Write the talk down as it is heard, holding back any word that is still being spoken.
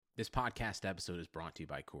This podcast episode is brought to you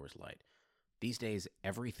by Coors Light. These days,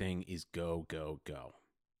 everything is go, go, go.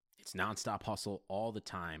 It's nonstop hustle all the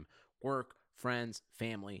time. Work, friends,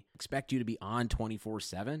 family expect you to be on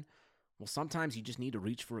 24/7. Well, sometimes you just need to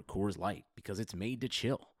reach for a Coors Light because it's made to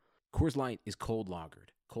chill. Coors Light is cold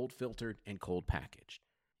lagered, cold filtered, and cold packaged.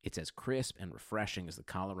 It's as crisp and refreshing as the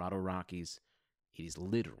Colorado Rockies. It is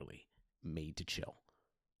literally made to chill.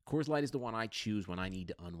 Coors Light is the one I choose when I need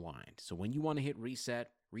to unwind. So when you want to hit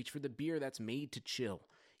reset, reach for the beer that's made to chill.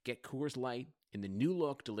 Get Coors Light in the new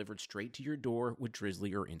look delivered straight to your door with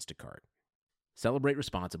Drizzly or Instacart. Celebrate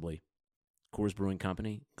responsibly. Coors Brewing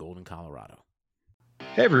Company, Golden, Colorado.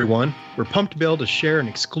 Hey everyone, we're pumped to be able to share an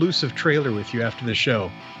exclusive trailer with you after the show.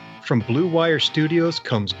 From Blue Wire Studios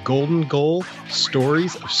comes Golden Goal,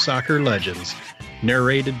 Stories of Soccer Legends.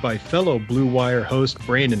 Narrated by fellow Blue Wire host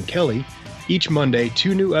Brandon Kelly, each Monday,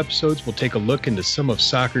 2 new episodes will take a look into some of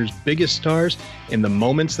soccer's biggest stars and the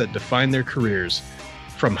moments that define their careers.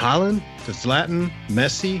 From Haaland to Zlatan,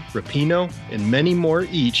 Messi, Rapinoe, and many more,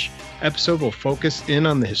 each episode will focus in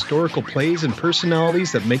on the historical plays and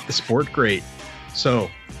personalities that make the sport great. So,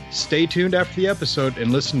 stay tuned after the episode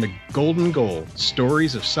and listen to Golden Goal,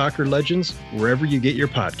 Stories of Soccer Legends, wherever you get your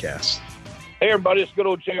podcasts. Hey everybody, it's good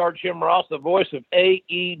old JR Jim Ross, the voice of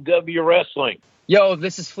AEW Wrestling. Yo,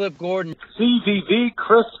 this is Flip Gordon. CVV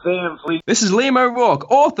Chris Van Fleet. This is Liam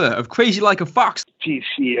O'Rourke, author of Crazy Like a Fox.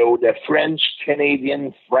 TCO, the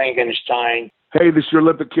French-Canadian Frankenstein. Hey, this is your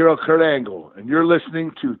Olympic hero, Kurt Angle, and you're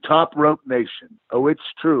listening to Top Rope Nation. Oh, it's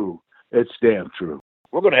true. It's damn true.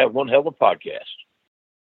 We're going to have one hell of a podcast.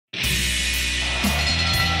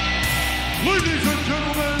 Ladies and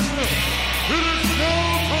gentlemen, it is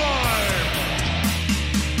now time.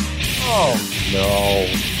 Oh,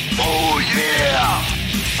 no. Oh, yeah.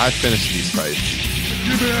 I finished these fights.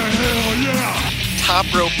 Give me a hell yeah. Top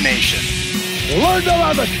Rope Nation. Learn to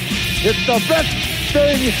love it. It's the best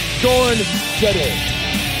thing going today.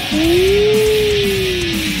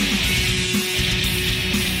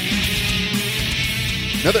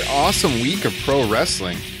 Another awesome week of pro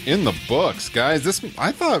wrestling in the books, guys.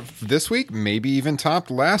 I thought this week maybe even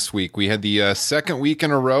topped last week. We had the second week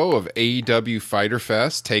in a row of AEW Fighter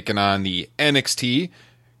Fest taking on the NXT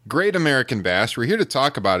Great American Bash. We're here to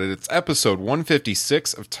talk about it. It's episode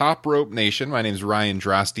 156 of Top Rope Nation. My name is Ryan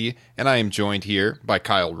Drosty, and I am joined here by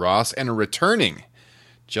Kyle Ross and a returning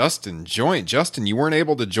Justin Joint. Justin, you weren't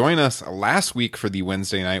able to join us last week for the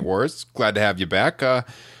Wednesday Night Wars. Glad to have you back.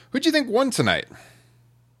 Who'd you think won tonight?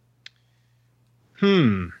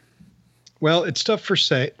 Well, it's tough to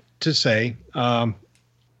say. I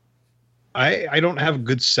don't have a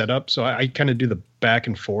good setup, so I kind of do the back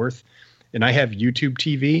and forth. And I have YouTube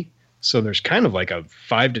TV, so there's kind of like a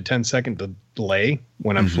 5 to 10 second delay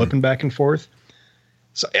when I'm flipping back and forth.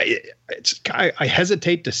 So I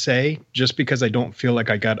hesitate to say just because I don't feel like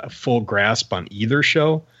I got a full grasp on either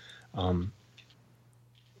show.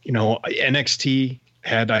 NXT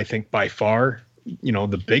had, I think, by far,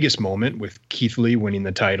 the biggest moment with Keith Lee winning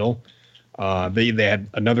the title. They had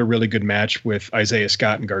another really good match with Isaiah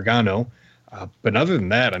Scott and Gargano. But other than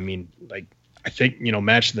that, I mean, I think,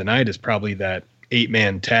 match of the night is probably that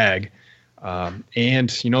 8-man tag. And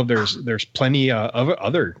there's plenty of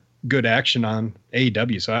other good action on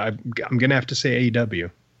AEW. So I'm going to have to say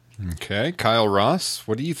AEW. Okay. Kyle Ross,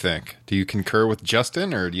 what do you think? Do you concur with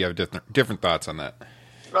Justin, or do you have different thoughts on that?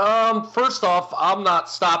 First off, I'm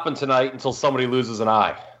not stopping tonight until somebody loses an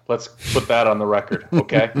eye. Let's put that on the record,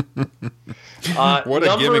 okay? What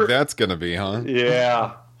a gimmick that's going to be, huh?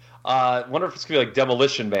 Yeah. Wonder if it's gonna be like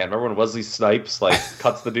Demolition Man. Remember when Wesley Snipes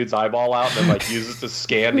cuts the dude's eyeball out and then uses the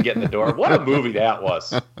scan to get in the door? What a movie that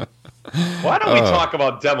was! Why don't we talk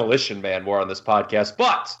about Demolition Man more on this podcast?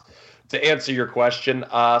 But to answer your question,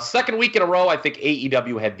 second week in a row, I think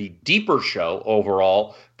AEW had the deeper show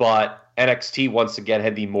overall, but NXT once again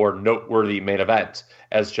had the more noteworthy main event,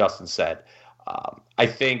 as Justin said. I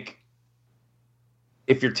think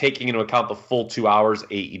if you're taking into account the full 2 hours,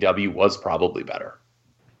 AEW was probably better.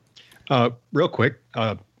 Real quick,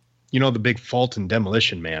 the big fault in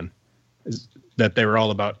Demolition Man is that they were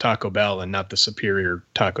all about Taco Bell and not the superior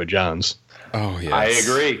Taco John's. Oh, yeah. I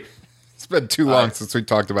agree. It's been too long since we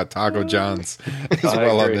talked about Taco John's as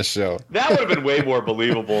well on this show. That would have been way more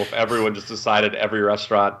believable if everyone just decided every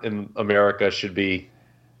restaurant in America should be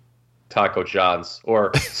Taco John's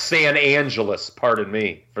or San Angeles, pardon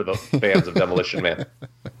me, for the fans of Demolition Man.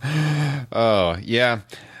 Oh, yeah.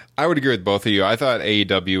 I would agree with both of you. I thought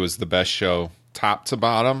AEW was the best show top to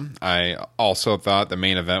bottom. I also thought the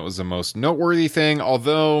main event was the most noteworthy thing,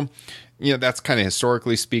 although, that's kind of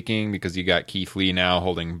historically speaking because you got Keith Lee now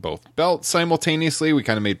holding both belts simultaneously. We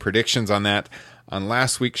kind of made predictions on that on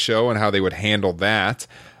last week's show and how they would handle that.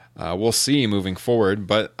 We'll see moving forward.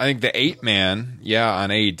 But I think the 8-man, on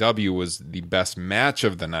AEW was the best match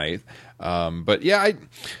of the night.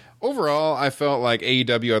 Overall, I felt like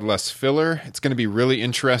AEW had less filler. It's going to be really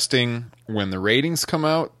interesting when the ratings come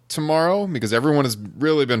out tomorrow, because everyone has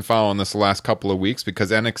really been following this the last couple of weeks,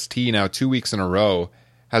 because NXT now 2 weeks in a row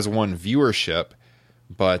has won viewership.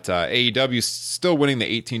 But AEW is still winning the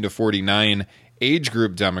 18 to 49 age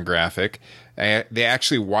group demographic. They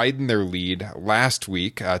actually widened their lead last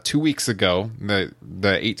week. 2 weeks ago,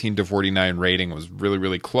 the 18 to 49 rating was really,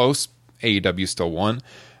 really close. AEW still won.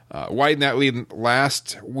 Widened that lead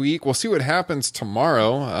last week. We'll see what happens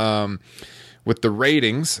tomorrow with the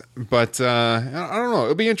ratings. But I don't know.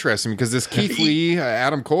 It'll be interesting because this Keith Lee,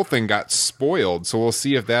 Adam Cole thing got spoiled. So we'll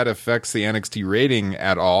see if that affects the NXT rating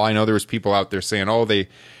at all. I know there was people out there saying,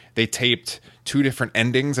 they taped 2 different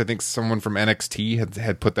endings. I think someone from NXT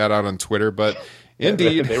had put that out on Twitter. But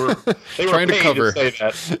indeed, they were trying to cover. To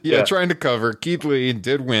say that. Trying to cover. Keith Lee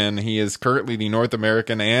did win. He is currently the North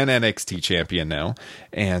American and NXT champion now,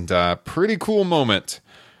 and pretty cool moment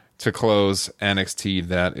to close NXT,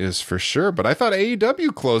 that is for sure. But I thought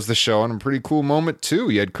AEW closed the show on a pretty cool moment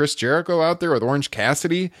too. You had Chris Jericho out there with Orange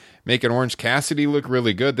Cassidy, making Orange Cassidy look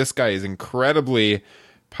really good. This guy is incredibly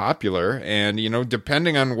popular, and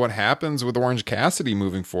depending on what happens with Orange Cassidy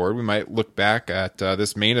moving forward, we might look back at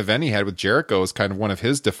this main event he had with Jericho as kind of one of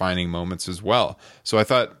his defining moments as well. So I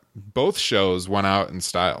thought both shows went out in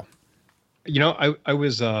style. I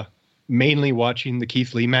was mainly watching the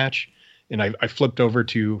Keith Lee match, and I flipped over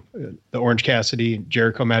to the Orange Cassidy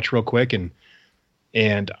Jericho match real quick,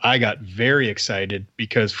 and I got very excited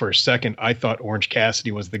because for a second I thought Orange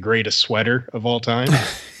Cassidy was the greatest sweater of all time.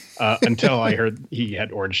 Until I heard he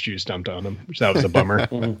had orange juice dumped on him, which that was a bummer.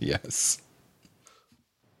 Yes.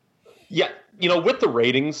 Yeah, with the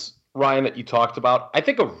ratings, Ryan, that you talked about, I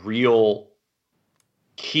think a real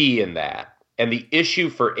key in that, and the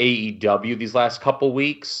issue for AEW these last couple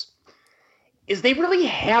weeks, is they really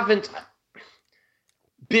haven't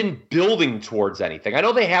been building towards anything. I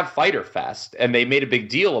know they have Fyter Fest, and they made a big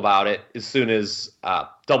deal about it as soon as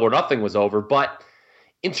Double or Nothing was over, but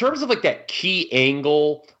in terms of like that key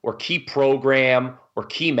angle or key program or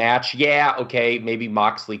key match, maybe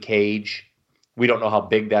Moxley Cage. We don't know how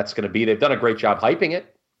big that's going to be. They've done a great job hyping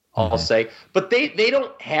it, I'll say. But they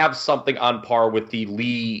don't have something on par with the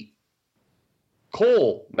Lee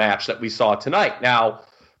Cole match that we saw tonight. Now,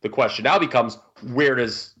 the question now becomes, where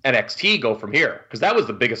does NXT go from here? Because that was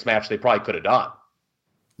the biggest match they probably could have done.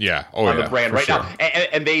 Yeah. On the brand right now.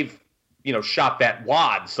 And they've, shot that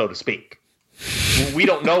wad, so to speak. We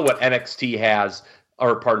don't know what NXT has,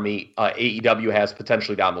 AEW has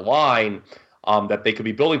potentially down the line that they could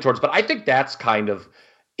be building towards. But I think that's kind of,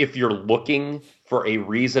 if you're looking for a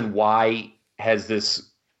reason why has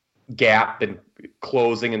this gap been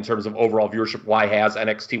closing in terms of overall viewership, why has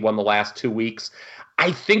NXT won the last 2 weeks?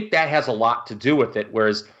 I think that has a lot to do with it,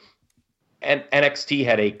 whereas NXT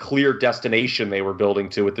had a clear destination they were building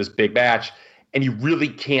to with this big match, and you really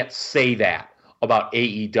can't say that about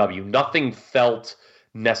AEW. Nothing felt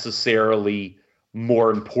necessarily more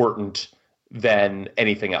important than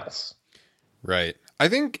anything else. Right. I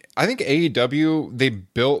think AEW, they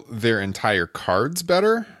built their entire cards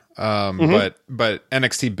better. But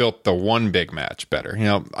NXT built the one big match better.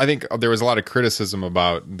 I think there was a lot of criticism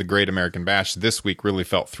about the Great American Bash this week really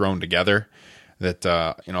felt thrown together. That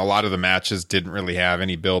a lot of the matches didn't really have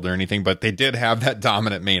any build or anything, but they did have that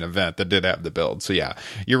dominant main event that did have the build. So yeah,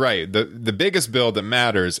 you're right. The biggest build that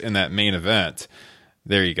matters in that main event,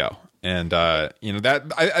 there you go. And that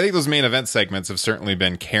I think those main event segments have certainly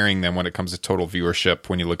been carrying them when it comes to total viewership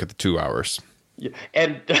when you look at the 2 hours. Yeah.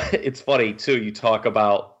 And it's funny too, you talk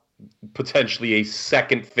about potentially a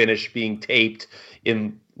second finish being taped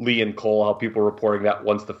in Lee and Cole, how people were reporting that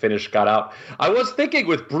once the finish got out. I was thinking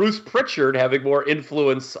with Bruce Pritchard having more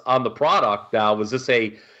influence on the product now, was this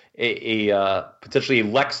a potentially a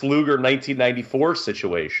Lex Luger 1994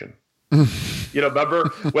 situation? Remember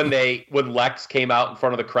when Lex came out in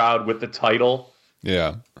front of the crowd with the title?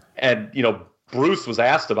 Yeah. And, Bruce was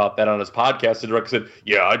asked about that on his podcast, and Rick said,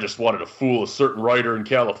 "Yeah, I just wanted to fool a certain writer in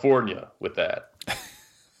California with that."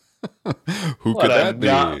 Who could that be?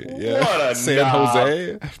 What a San knob.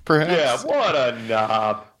 Jose, perhaps? Yeah, what a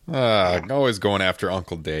knob. Always going after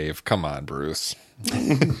Uncle Dave. Come on, Bruce.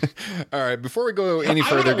 All right, before we go any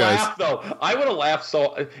further, guys. I would have laughed.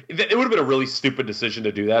 So it would have been a really stupid decision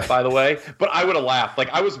to do that, by the way. But I would have laughed. Like,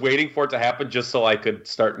 I was waiting for it to happen just so I could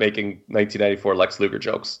start making 1994 Lex Luger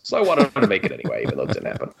jokes. So I wanted to make it anyway, even though it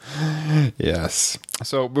didn't happen. Yes.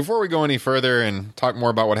 So before we go any further and talk more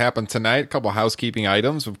about what happened tonight, a couple housekeeping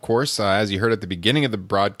items. Of course, as you heard at the beginning of the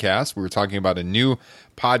broadcast, we were talking about a new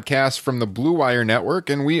podcast from the Blue Wire Network,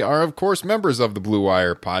 and we are, of course, members of the Blue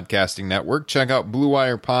Wire Podcasting Network. Check out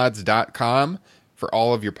BlueWirePods.com for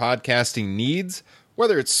all of your podcasting needs,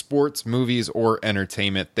 whether it's sports, movies, or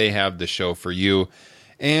entertainment. They have the show for you.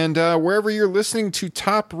 And wherever you're listening to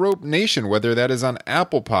Top Rope Nation, whether that is on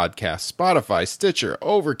Apple Podcasts, Spotify, Stitcher,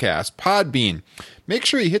 Overcast, Podbean, make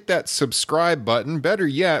sure you hit that subscribe button. Better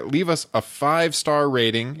yet, leave us a 5-star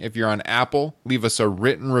rating. If you're on Apple, leave us a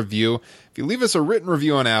written review. If you leave us a written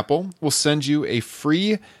review on Apple, we'll send you a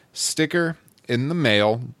free sticker in the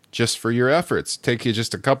mail just for your efforts. Take you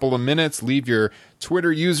just a couple of minutes. Leave your Twitter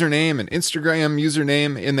username and Instagram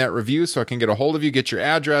username in that review so I can get a hold of you, get your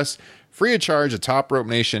address. Free of charge, a Top Rope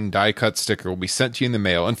Nation die-cut sticker will be sent to you in the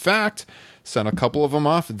mail. In fact, sent a couple of them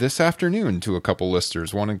off this afternoon to a couple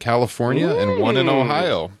listeners, one in California and one in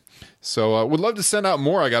Ohio. So would love to send out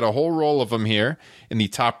more. I got a whole roll of them here in the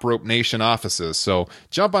Top Rope Nation offices. So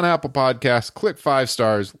jump on Apple Podcasts, click 5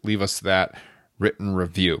 stars, leave us that written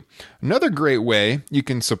review. Another great way you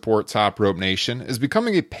can support Top Rope Nation is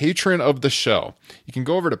becoming a patron of the show. You can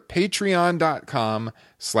go over to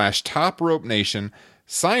patreon.com/topropenation.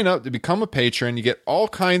 Sign up to become a patron. You get all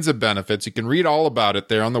kinds of benefits. You can read all about it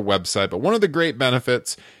there on the website. But one of the great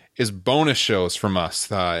benefits is bonus shows from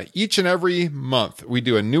us. Each and every month, we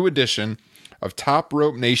do a new edition of Top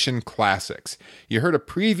Rope Nation Classics. You heard a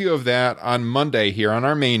preview of that on Monday here on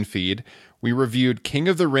our main feed. We reviewed King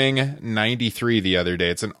of the Ring 93 the other day.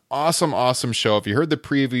 It's an awesome, awesome show. If you heard the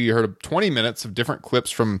preview, you heard 20 minutes of different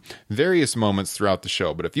clips from various moments throughout the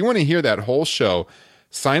show. But if you want to hear that whole show,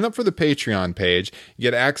 sign up for the Patreon page. You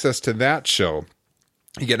get access to that show.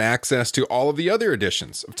 You get access to all of the other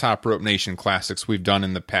editions of Top Rope Nation Classics we've done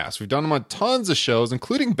in the past. We've done them on tons of shows,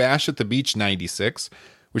 including Bash at the Beach 96,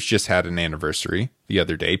 which just had an anniversary the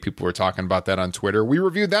other day. People were talking about that on Twitter. We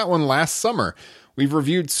reviewed that one last summer. We've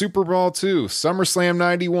reviewed Super Bowl II, SummerSlam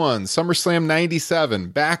 91, SummerSlam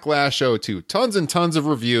 97, Backlash 02, tons and tons of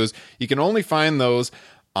reviews. You can only find those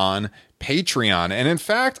on Patreon. And in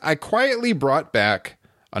fact, I quietly brought back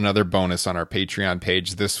another bonus on our Patreon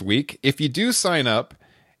page this week. If you do sign up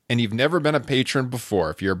and you've never been a patron before,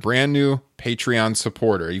 if you're a brand new Patreon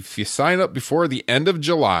supporter, if you sign up before the end of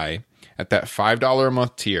July at that $5 a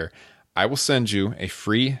month tier, I will send you a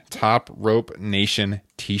free Top Rope Nation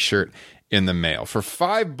t-shirt in the mail. For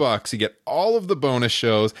 $5, you get all of the bonus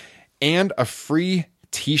shows and a free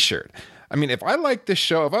t-shirt. I mean, if I like this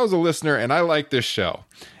show, if I was a listener and I like this show,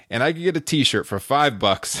 and I could get a t-shirt for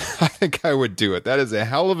 $5, I think I would do it. That is a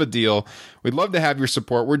hell of a deal. We'd love to have your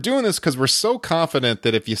support. We're doing this because we're so confident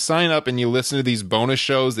that if you sign up and you listen to these bonus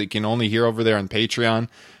shows that you can only hear over there on Patreon,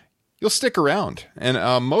 you'll stick around. And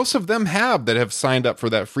most of them that have signed up for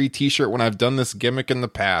that free t-shirt when I've done this gimmick in the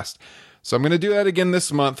past. So I'm going to do that again this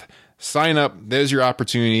month. Sign up. There's your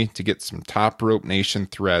opportunity to get some Top Rope Nation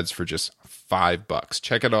threads for just $5.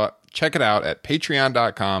 Check it out at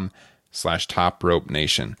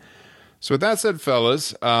patreon.com/topropenation. So with that said,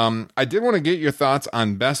 fellas, I did want to get your thoughts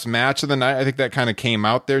on best match of the night. I think that kind of came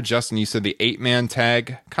out there. Justin, you said the 8-man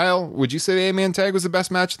tag. Kyle, would you say the 8-man tag was the best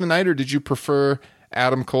match of the night, or did you prefer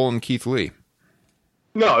Adam Cole and Keith Lee?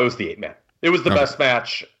 No, it was the 8-man. It was the best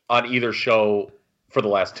match on either show for the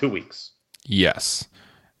last 2 weeks. Yes.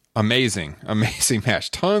 Amazing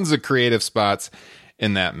match. Tons of creative spots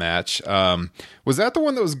in that match. Was that the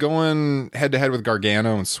one that was going head-to-head with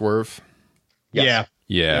Gargano and Swerve? Yes.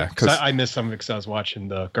 Yeah. I missed some of it because I was watching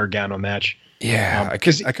the Gargano match. Yeah, I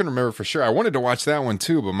couldn't remember for sure. I wanted to watch that one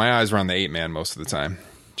too, but my eyes were on the 8-man most of the time.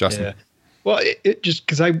 Justin? Yeah. Well, it just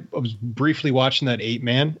because I was briefly watching that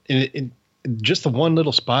 8-man, and just the one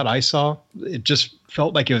little spot I saw, it just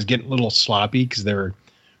felt like it was getting a little sloppy because they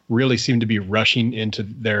really seemed to be rushing into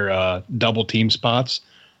their double team spots.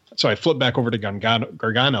 So I flipped back over to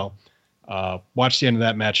Gargano, watched the end of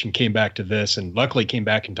that match, and came back to this, and luckily came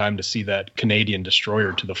back in time to see that Canadian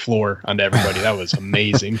destroyer to the floor onto everybody. That was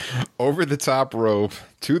amazing. Over the top rope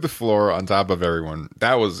to the floor on top of everyone.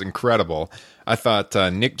 That was incredible. I thought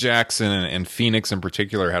Nick Jackson and Phoenix in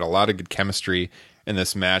particular had a lot of good chemistry in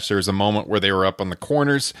this match. There was a moment where they were up on the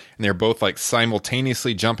corners and they were both like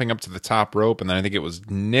simultaneously jumping up to the top rope, and then I think it was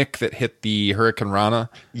Nick that hit the Hurricane Rana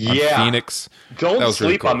on Phoenix. Don't sleep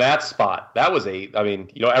really cool on that spot. That was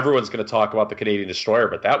everyone's going to talk about the Canadian Destroyer,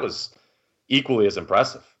 but that was equally as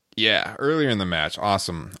impressive. Yeah, earlier in the match.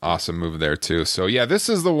 Awesome move there too. So yeah, this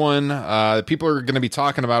is the one that people are going to be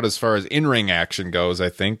talking about as far as in-ring action goes, I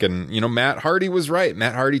think. And Matt Hardy was right.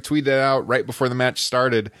 Matt Hardy tweeted out right before the match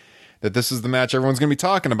started that this is the match everyone's going to be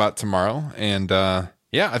talking about tomorrow. And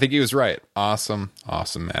Yeah, I think he was right. Awesome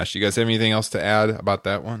match. You guys have anything else to add about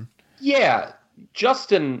that one? Yeah,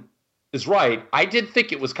 Justin is right. I did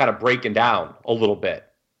think it was kind of breaking down a little bit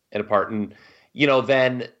in a part. And,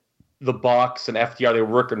 then the Bucks and FTR, they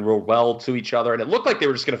were working real well to each other. And it looked like they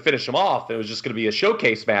were just going to finish them off. And it was just going to be a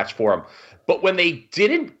showcase match for them. But when they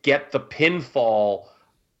didn't get the pinfall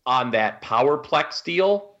on that Powerplex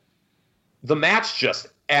deal, the match just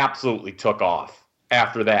absolutely took off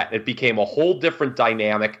after that. It became a whole different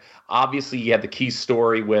dynamic. Obviously, you had the key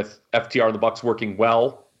story with FTR and the Bucks working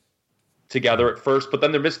well together at first, but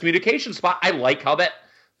then their miscommunication spot, I like how that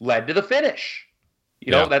led to the finish.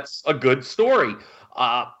 That's a good story.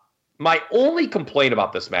 My only complaint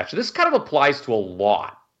about this match, this kind of applies to a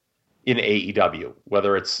lot in AEW,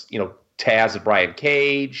 whether it's, Taz and Brian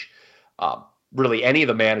Cage, really any of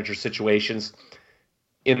the manager situations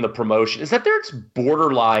in the promotion, is that there's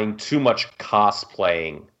borderline too much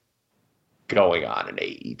cosplaying going on in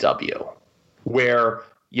AEW, where,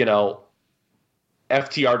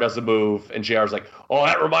 FTR does a move and JR's like, oh,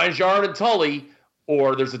 that reminds Yarn and Tully,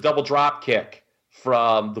 or there's a double drop kick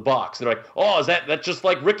from the Bucks. And they're like, oh, is that just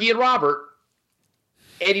like Ricky and Robert?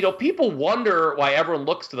 And, people wonder why everyone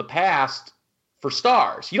looks to the past for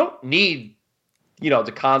stars. You don't need,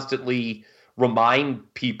 to constantly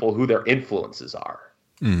remind people who their influences are.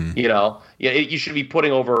 Mm. You should be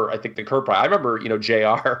putting over, I think, the Kurt Pride. I remember,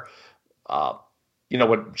 JR,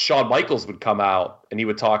 when Shawn Michaels would come out and he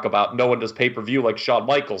would talk about no one does pay-per-view like Shawn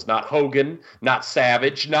Michaels, not Hogan, not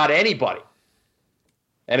Savage, not anybody.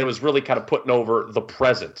 And it was really kind of putting over the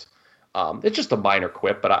present. It's just a minor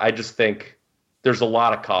quip, but I just think there's a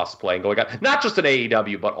lot of cosplaying going on, not just in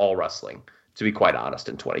AEW, but all wrestling, to be quite honest,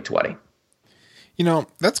 in 2020.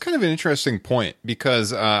 That's kind of an interesting point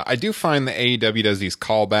because I do find that AEW does these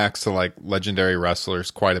callbacks to like legendary wrestlers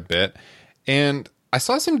quite a bit. And I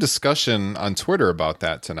saw some discussion on Twitter about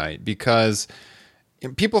that tonight because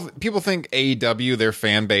people think AEW, their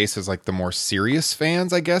fan base, is like the more serious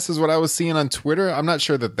fans, I guess, is what I was seeing on Twitter. I'm not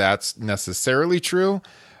sure that that's necessarily true.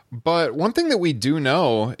 But one thing that we do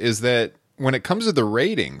know is that when it comes to the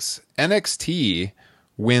ratings, NXT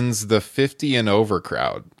wins the 50 and over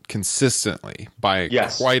crowd consistently by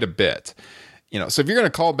quite a bit. So if you're going to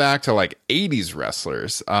call back to like 80s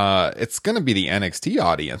wrestlers, it's going to be the NXT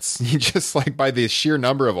audience, just like by the sheer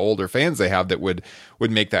number of older fans they have that would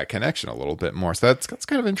make that connection a little bit more. So that's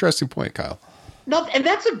kind of an interesting point, Kyle. No, and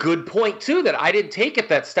that's a good point too, that I didn't take it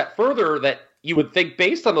that step further, that you would think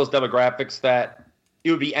based on those demographics that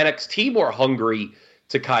it would be NXT more hungry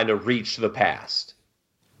to kind of reach the past.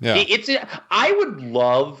 Yeah. I would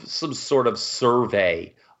love some sort of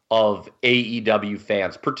survey of AEW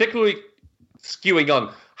fans, particularly skewing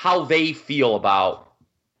on how they feel about,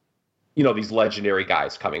 these legendary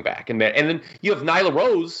guys coming back. And then you have Nyla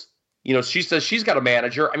Rose, she says she's got a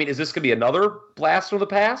manager. I mean, is this going to be another blast from the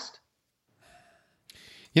past?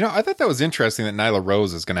 I thought that was interesting that Nyla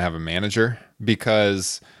Rose is going to have a manager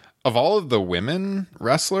because of all of the women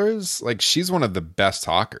wrestlers, like she's one of the best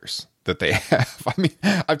talkers that they have. I mean,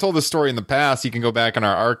 I've told this story in the past. You can go back in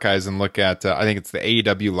our archives and look at, I think it's the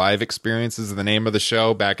AEW Live Experiences is the name of the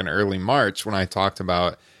show back in early March when I talked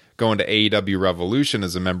about going to AEW Revolution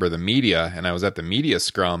as a member of the media. And I was at the media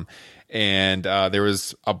scrum and there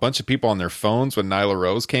was a bunch of people on their phones when Nyla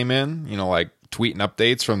Rose came in, like tweeting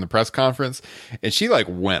updates from the press conference, and she like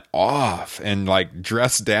went off and like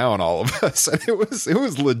dressed down all of us. And it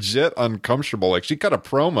was legit uncomfortable. Like she cut a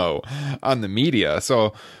promo on the media.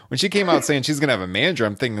 So when she came out saying she's going to have a manager,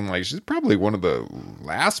 I'm thinking like she's probably one of the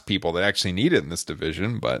last people that actually need it in this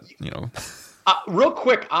division. But real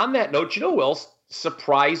quick on that note, who else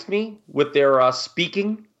surprised me with their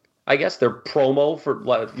speaking? I guess their promo,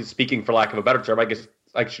 for speaking for lack of a better term, I guess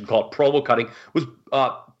I should call it promo cutting, was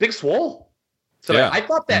Big Swole. So yeah. I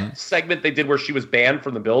thought that segment they did where she was banned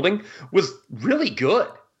from the building was really good.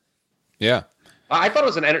 Yeah. I thought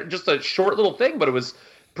it was just a short little thing, but it was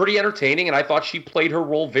pretty entertaining, and I thought she played her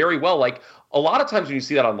role very well. Like, a lot of times when you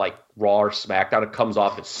see that on, like, Raw or SmackDown, it comes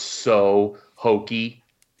off as so hokey,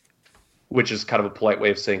 which is kind of a polite way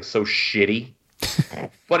of saying so shitty.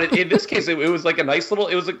 But in this case, it was like a nice little,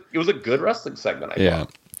 it was a good wrestling segment, I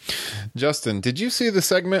thought. Justin, did you see the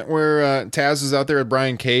segment where Taz was out there with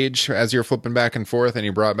Brian Cage as you're flipping back and forth and he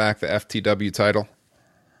brought back the FTW title?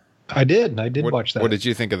 I did watch that. What did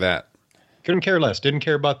you think of that? Couldn't care less. Didn't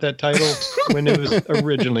care about that title when it was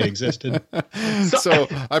originally existed. So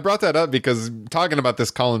I brought that up because talking about this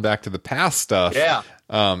calling back to the past stuff. Yeah.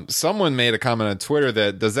 Someone made a comment on Twitter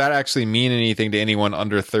that does that actually mean anything to anyone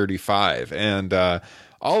under 35? And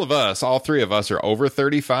all of us, all three of us are over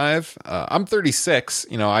 35. I'm 36.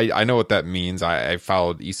 You know, I know what that means. I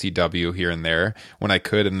followed ECW here and there when I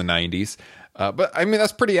could in the 90s. But I mean,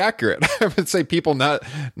 that's pretty accurate. I would say people not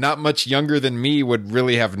much younger than me would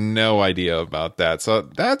really have no idea about that. So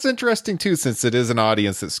that's interesting too, since it is an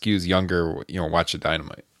audience that skews younger, you know, watch the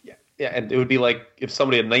Dynamite. Yeah, and it would be like if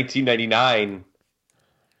somebody in 1999,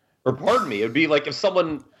 or pardon me, it would be like if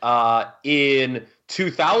someone in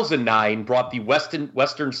 2009 brought the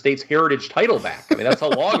Western States Heritage title back. I mean, that's how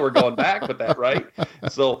long we're going back with that, right?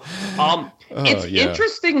 So it's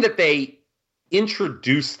interesting that they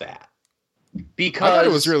introduced that. Because I thought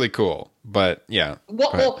it was really cool, but yeah.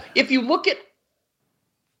 Well, if you look at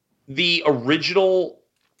the original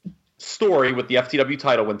story with the FTW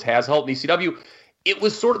title when Taz held in ECW, it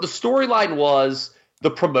was sort of the storyline was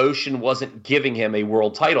the promotion wasn't giving him a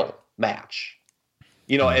world title match,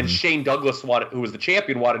 you know, and Shane Douglas who was the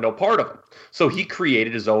champion, wanted no part of him, so he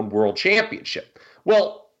created his own world championship.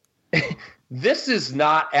 Well. This is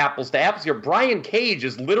not apples to apples here. Brian Cage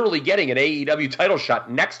is literally getting an AEW title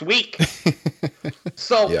shot next week.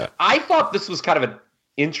 So I thought this was kind of an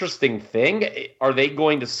interesting thing. Are they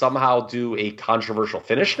going to somehow do a controversial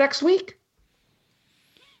finish next week?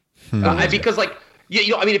 Because, like, you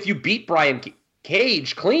know, I mean, if you beat Brian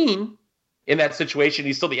Cage clean in that situation,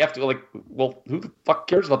 he's still the FTW. Like, well, who the fuck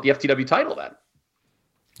cares about the FTW title then?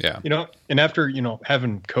 Yeah. You know, and after, you know,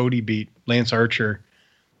 having Cody beat Lance Archer,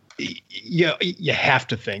 you have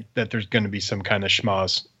to think that there's going to be some kind of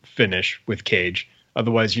schmoz finish with Cage.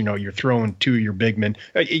 Otherwise, you know, you're throwing two of your big men,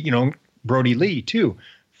 you know, Brody Lee too,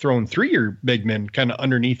 throwing three of your big men kind of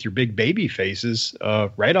underneath your big baby faces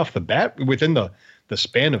right off the bat within the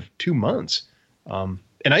span of 2 months. And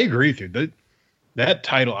I agree with you. That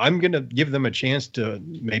title, I'm going to give them a chance to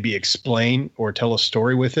maybe explain or tell a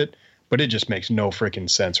story with it, but it just makes no freaking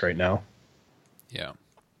sense right now. Yeah.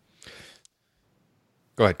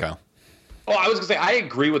 Go ahead, Kyle. Oh, I was going to say, I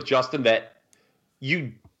agree with Justin that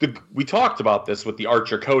we talked about this with the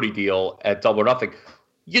Archer Cody deal at Double or Nothing.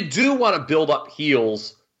 You do want to build up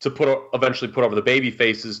heels to eventually put over the baby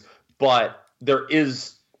faces, but there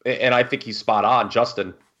is, and I think he's spot on,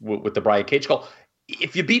 Justin, with the Brian Cage call.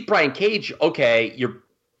 If you beat Brian Cage, okay,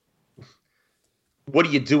 what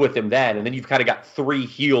do you do with him then? And then you've kind of got three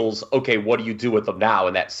heels. Okay, what do you do with them now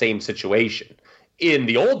in that same situation? In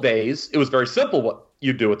the old days, it was very simple what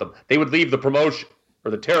you do with them. They would leave the promotion or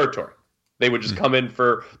the territory. They would just come in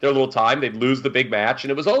for their little time. They'd lose the big match, and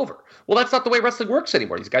it was over. Well, that's not the way wrestling works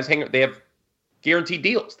anymore. These guys they have guaranteed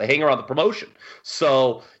deals. They hang around the promotion.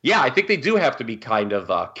 So, yeah, I think they do have to be kind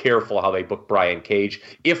of careful how they book Brian Cage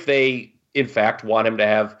if they, in fact, want him to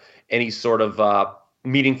have any sort of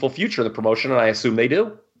meaningful future in the promotion, and I assume they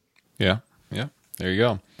do. Yeah. There you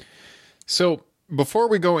go. So, before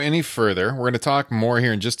we go any further, we're going to talk more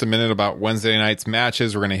here in just a minute about Wednesday night's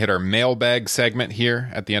matches. We're going to hit our mailbag segment here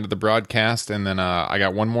at the end of the broadcast. And then I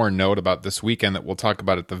got one more note about this weekend that we'll talk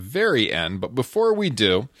about at the very end. But before we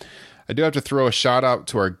do, I do have to throw a shout out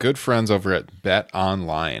to our good friends over at Bet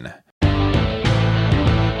Online.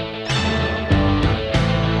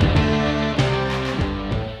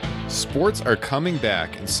 Sports are coming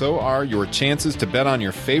back, and so are your chances to bet on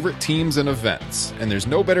your favorite teams and events. And there's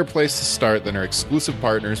no better place to start than our exclusive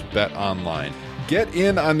partners, Bet Online. Get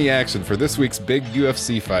in on the action for this week's big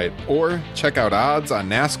UFC fight, or check out odds on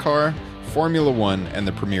NASCAR, Formula One, and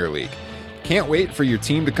the Premier League. Can't wait for your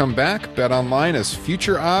team to come back? Bet Online has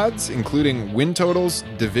future odds, including win totals,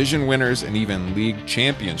 division winners, and even league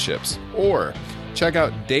championships. Or check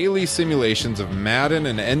out daily simulations of Madden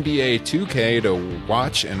and NBA 2K to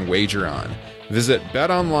watch and wager on. Visit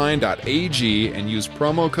betonline.ag and use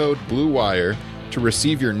promo code BLUEWIRE to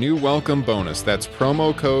receive your new welcome bonus. That's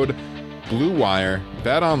promo code BLUEWIRE.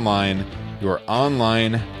 BetOnline, your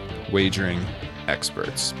online wagering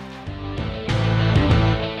experts.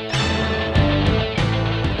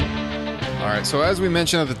 All right, so as we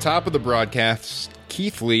mentioned at the top of the broadcast,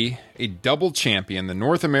 Keith Lee, a double champion, the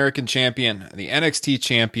North American champion, the NXT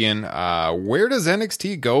champion. Where does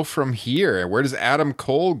NXT go from here? Where does Adam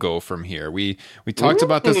Cole go from here? We talked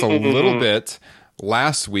about this a little bit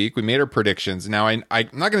last week. We made our predictions. Now, I'm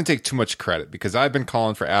not going to take too much credit because I've been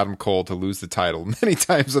calling for Adam Cole to lose the title many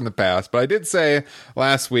times in the past. But I did say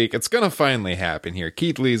last week it's going to finally happen here.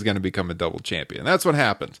 Keith Lee is going to become a double champion. That's what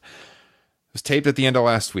happened. It was taped at the end of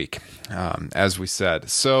last week, as we said.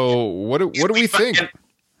 So what do we think?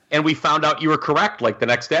 And we found out you were correct like the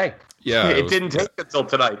next day. Yeah. It didn't take until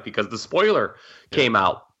tonight because the spoiler came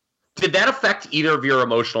out. Did that affect either of your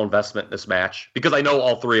emotional investment in this match? Because I know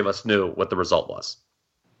all three of us knew what the result was.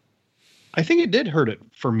 I think it did hurt it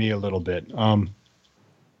for me a little bit.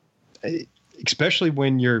 especially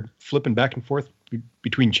when you're flipping back and forth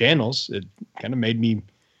between channels, it kind of made me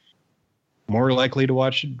more likely to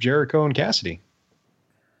watch Jericho and Cassidy.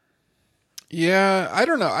 Yeah, I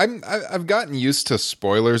don't know. I've gotten used to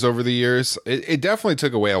spoilers over the years. It definitely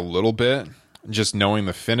took away a little bit, just knowing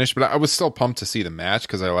the finish, but I was still pumped to see the match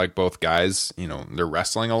because I like both guys. You know, they're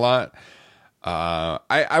wrestling a lot.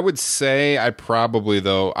 I would say I probably,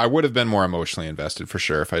 though, I would have been more emotionally invested for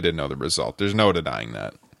sure if I didn't know the result. There's no denying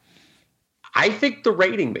that. I think the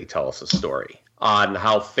rating may tell us a story on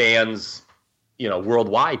how fans,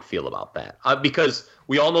 worldwide feel about that. Because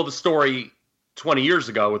we all know the story 20 years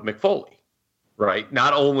ago with Mick Foley, right?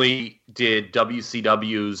 Not only did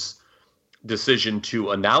WCW's decision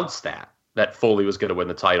to announce that Foley was going to win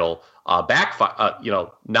the title backfire,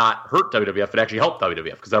 not hurt WWF, it actually helped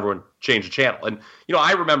WWF because everyone changed the channel. And,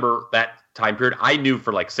 I remember that time period. I knew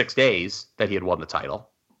for like 6 days that he had won the title.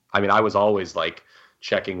 I mean, I was always like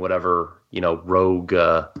checking whatever, rogue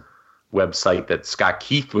website that Scott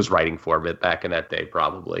Keith was writing for me back in that day,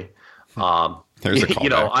 probably. There's a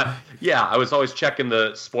callback. I was always checking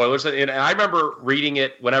the spoilers. And I remember reading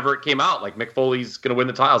it whenever it came out, like Mick Foley's going to win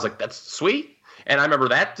the title. I was like, that's sweet. And I remember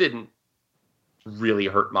that didn't really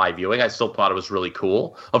hurt my viewing. I still thought it was really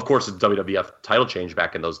cool. Of course, the WWF title change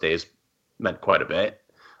back in those days meant quite a bit.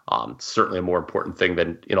 Certainly a more important thing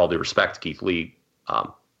than, in all due respect, Keith Lee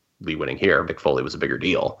winning here. Mick Foley was a bigger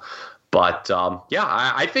deal. But,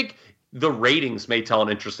 I think the ratings may tell an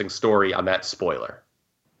interesting story on that spoiler.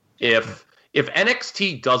 If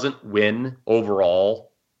NXT doesn't win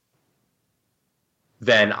overall,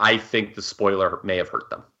 then I think the spoiler may have hurt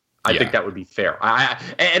them. I think that would be fair.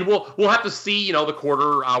 And we'll have to see, the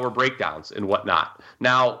quarter-hour breakdowns and whatnot.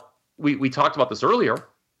 Now, we talked about this earlier.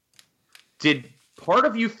 Did part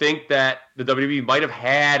of you think that the WWE might have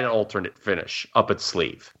had an alternate finish up its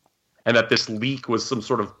sleeve, and that this leak was some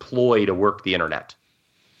sort of ploy to work the internet?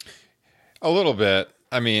 A little bit.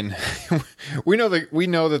 I mean, we know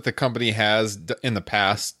that the company has in the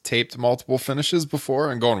past taped multiple finishes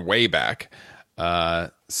before and going way back.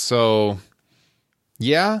 So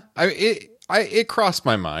yeah, it crossed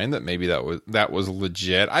my mind that maybe that was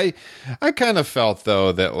legit. I kind of felt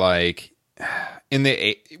though that like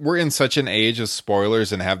we're in such an age of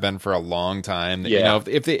spoilers and have been for a long time that,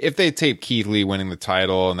 if they tape Keith Lee winning the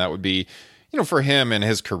title, and that would be, for him and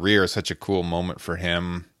his career, such a cool moment for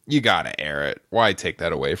him. You got to air it. Why take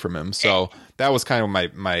that away from him? So that was kind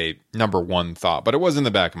of my number one thought, but it was in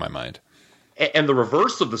the back of my mind. And the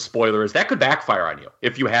reverse of the spoiler is that could backfire on you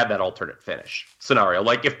if you had that alternate finish scenario.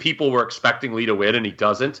 Like if people were expecting Lee to win and he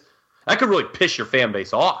doesn't, that could really piss your fan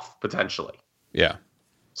base off potentially. Yeah.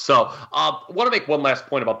 So I want to make one last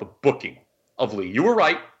point about the booking of Lee. You were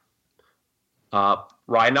right,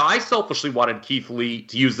 Ryan. Now, I selfishly wanted Keith Lee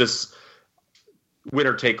to use this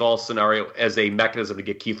winner-take-all scenario as a mechanism to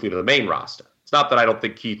get Keith Lee to the main roster. It's not that I don't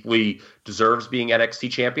think Keith Lee deserves being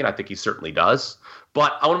NXT champion. I think he certainly does.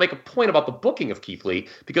 But I want to make a point about the booking of Keith Lee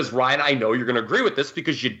because, Ryan, I know you're going to agree with this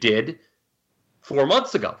because you did 4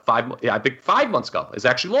 months ago. I think 5 months ago. It's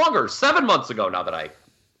actually longer. 7 months ago now that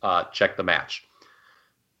I checked the match.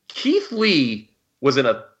 Keith Lee was in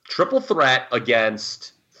a triple threat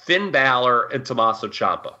against Finn Balor and Tommaso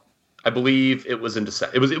Ciampa. I believe it was in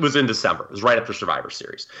December. It was in December. It was right after Survivor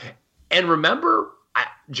Series. And remember,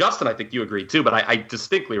 Justin, I think you agreed too, but I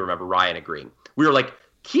distinctly remember Ryan agreeing. We were like,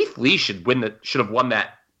 Keith Lee should have won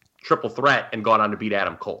that triple threat and gone on to beat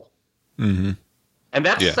Adam Cole. Mm-hmm. And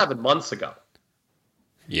that's 7 months ago.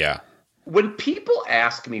 Yeah. When people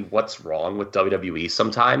ask me what's wrong with WWE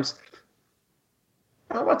sometimes,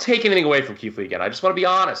 I don't want to take anything away from Keith Lee again. I just want to be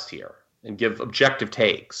honest here and give objective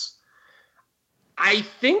takes. I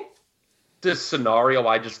think the scenario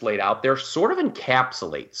I just laid out there sort of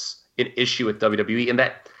encapsulates an issue with WWE in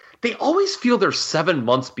that they always feel they're 7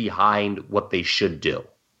 months behind what they should do.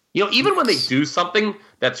 Even when they do something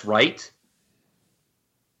that's right,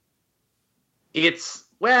 it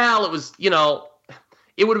was,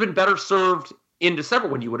 it would have been better served in December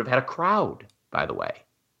when you would have had a crowd, by the way.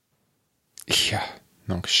 Yeah.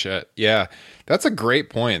 No shit. Yeah. That's a great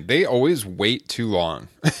point. They always wait too long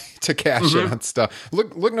to cash in on stuff.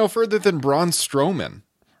 Look no further than Braun Strowman,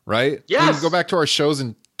 right? Yes. We go back to our shows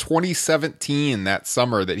in 2017, that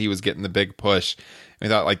summer that he was getting the big push. We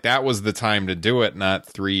thought like that was the time to do it, not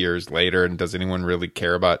 3 years later. And does anyone really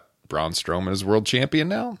care about Braun Strowman as world champion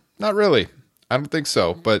now? Not really. I don't think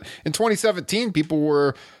so. But in 2017, people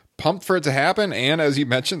were pumped for it to happen. And as you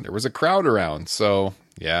mentioned, there was a crowd around. So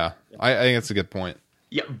yeah, I think that's a good point.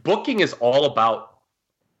 Yeah, booking is all about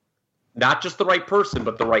not just the right person,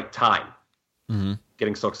 but the right time. Mm-hmm.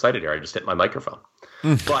 Getting so excited here, I just hit my microphone.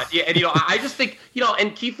 But yeah, and I just think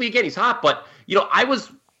and Keith Lee again, he's hot, but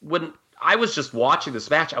when I was just watching this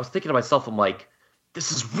match, I was thinking to myself, I'm like,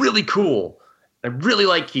 this is really cool. I really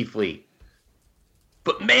like Keith Lee.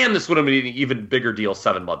 But man, this would have been an even bigger deal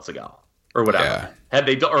 7 months ago or whatever. Yeah. Had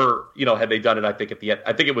they done it, I think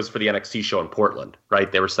it was for the NXT show in Portland, right?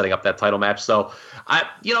 They were setting up that title match. So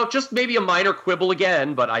just maybe a minor quibble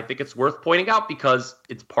again, but I think it's worth pointing out because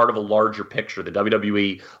it's part of a larger picture. The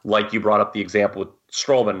WWE, like you brought up the example with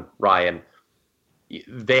Strowman, Ryan,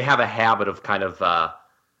 they have a habit of kind of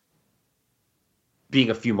being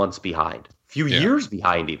a few months behind, years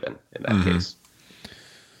behind even in that case.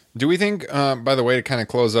 Do we think, by the way, to kind of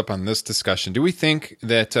close up on this discussion, do we think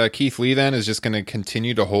that Keith Lee then is just going to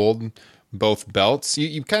continue to hold both belts?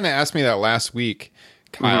 You kind of asked me that last week,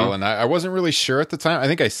 Kyle, and I wasn't really sure at the time. I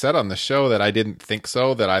think I said on the show that I didn't think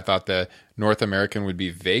so, that I thought the North American would be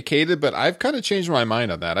vacated, but I've kind of changed my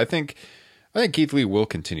mind on that. I think Keith Lee will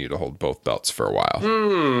continue to hold both belts for a while.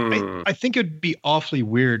 I think it'd be awfully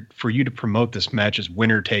weird for you to promote this match as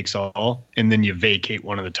winner takes all, and then you vacate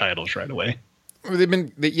one of the titles right away. They've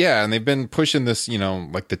been pushing this,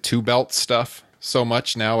 like the 2-belt stuff so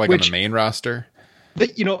much now, like on the main roster.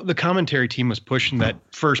 The commentary team was pushing that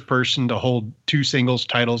first person to hold 2 singles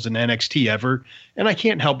titles in NXT ever, and I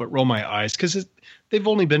can't help but roll my eyes because they've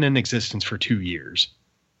only been in existence for 2 years.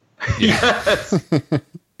 Yes.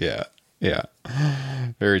 Yeah.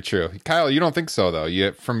 Very true. Kyle, you don't think so,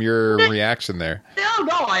 though, from your reaction there? No,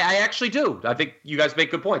 I actually do. I think you guys make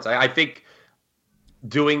good points. I think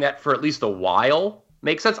doing that for at least a while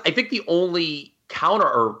makes sense. I think the only counter,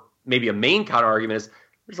 or maybe a main counter argument, is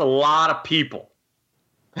there's a lot of people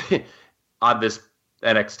on this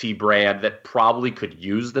NXT brand that probably could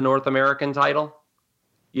use the North American title.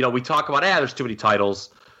 We talk about, there's too many titles,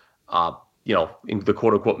 in the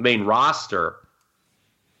quote unquote main roster.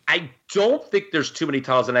 I don't think there's too many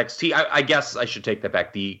titles in NXT. I guess I should take that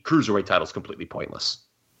back. The Cruiserweight title is completely pointless.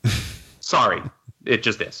 Sorry. It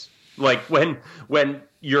just is. Like when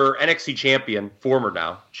your NXT champion, former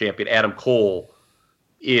now champion, Adam Cole,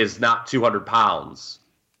 is not 200 pounds,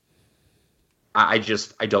 I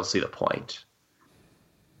don't see the point.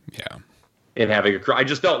 Yeah. In having I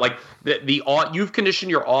just don't like you've conditioned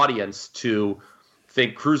your audience to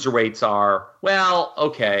think cruiserweights are, well,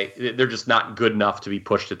 okay, they're just not good enough to be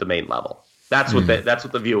pushed at the main level. That's what that's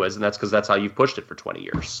what the view is, and that's because that's how you've pushed it for 20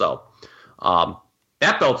 years. So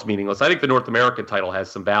that belt's meaningless. I think the North American title has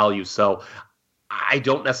some value, so I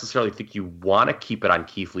don't necessarily think you want to keep it on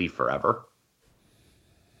Keith Lee forever.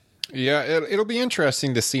 Yeah, it'll be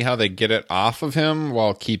interesting to see how they get it off of him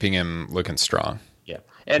while keeping him looking strong. Yeah,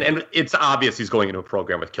 and it's obvious he's going into a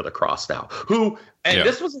program with Killer Kross now,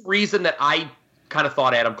 this was a reason that I kind of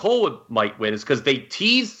thought Adam Cole might win, is because they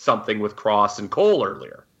teased something with Kross and Cole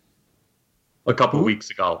earlier, a couple of weeks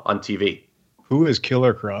ago on TV. Who is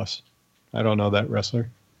Killer Kross? I don't know that wrestler.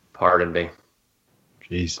 Pardon me.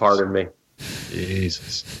 Jesus. Pardon me.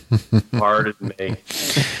 Jesus. Pardon me.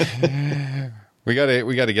 We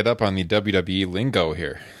gotta get up on the WWE lingo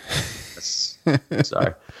here.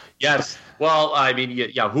 Sorry. Yes. Well, I mean,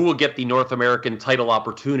 yeah. Who will get the North American title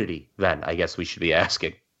opportunity? Then I guess we should be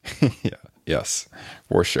asking. Yeah. Yes,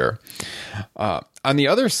 for sure. On the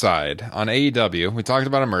other side, on AEW, we talked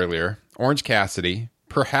about him earlier. Orange Cassidy.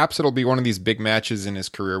 Perhaps it'll be one of these big matches in his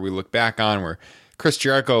career we look back on where Chris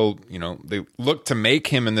Jericho, they looked to make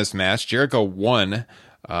him in this match. Jericho won,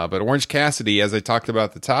 but Orange Cassidy, as I talked about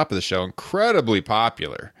at the top of the show, incredibly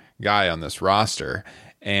popular guy on this roster.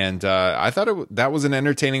 And I thought that was an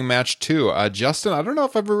entertaining match too. Justin, I don't know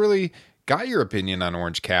if I've ever really got your opinion on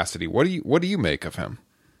Orange Cassidy. What do you make of him?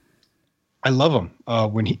 I love him.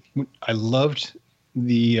 I loved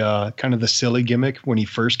the kind of the silly gimmick when he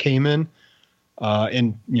first came in.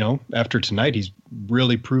 And, after tonight, he's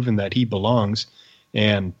really proven that he belongs.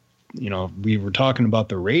 And, we were talking about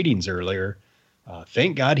the ratings earlier.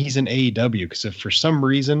 Thank God he's in AEW, because if for some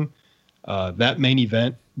reason that main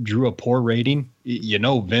event drew a poor rating,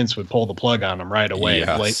 Vince would pull the plug on him right away.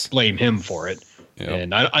 Yes. Blame him for it. Yep.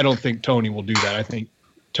 And I don't think Tony will do that. I think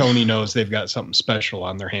Tony knows they've got something special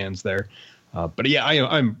on their hands there. But yeah,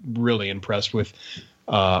 I'm really impressed with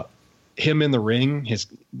him in the ring,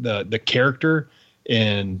 the character,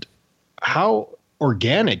 and how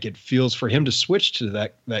organic it feels for him to switch to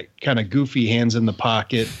that kind of goofy hands in the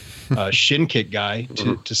pocket shin kick guy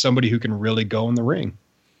to somebody who can really go in the ring.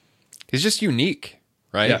 He's just unique,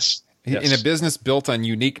 right? Yes. In a business built on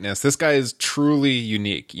uniqueness, this guy is truly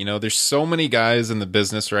unique. There's so many guys in the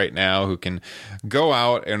business right now who can go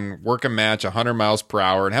out and work a match 100 miles per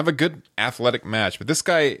hour and have a good athletic match. But this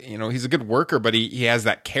guy, he's a good worker, but he has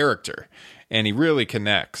that character. and he really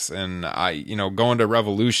connects. And going to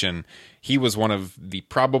Revolution, he was one of the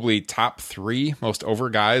probably top 3 most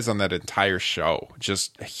over guys on that entire show.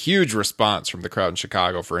 Just a huge response from the crowd in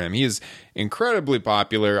Chicago for him. He is incredibly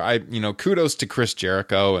popular. Kudos to Chris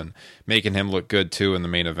Jericho and making him look good too in the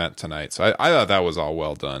main event tonight. So I thought that was all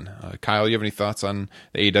well done. Kyle, you have any thoughts on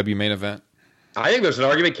the AEW main event? I think there's an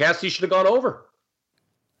argument Cassidy should have gone over.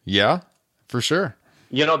 Yeah, for sure.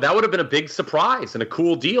 That would have been a big surprise and a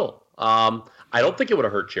cool deal. I don't think it would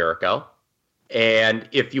have hurt Jericho. And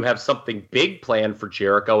if you have something big planned for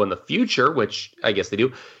Jericho in the future, which I guess they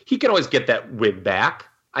do, he can always get that win back.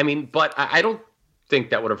 I mean, but I don't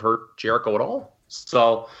think that would have hurt Jericho at all.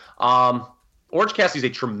 So Orange Cassidy's a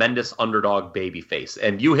tremendous underdog babyface.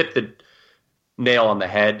 And you hit the nail on the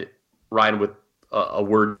head, Ryan, with a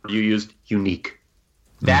word you used, unique.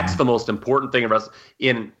 That's the most important thing in wrestling.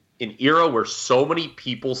 In an era where so many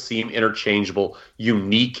people seem interchangeable,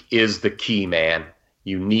 unique is the key, man.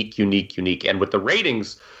 Unique. And with the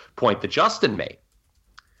ratings point that Justin made,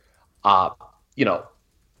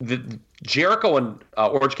 the Jericho and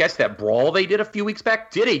Orange Cassidy, that brawl they did a few weeks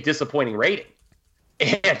back, did a disappointing rating.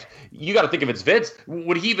 And you got to think if it's Vince,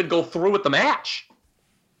 would he even go through with the match?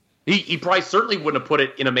 He probably certainly wouldn't have put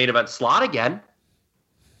it in a main event slot again.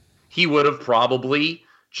 He would have probably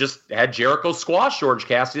just had Jericho squash Orange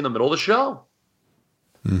Cassidy in the middle of the show.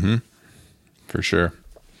 Mm-hmm. For sure.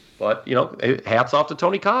 But, hats off to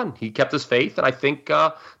Tony Khan. He kept his faith, and I think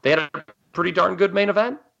they had a pretty darn good main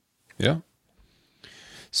event. Yeah.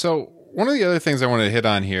 So one of the other things I wanted to hit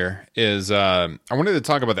on here is I wanted to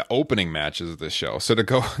talk about the opening matches of this show. So to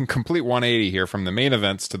go complete 180 here from the main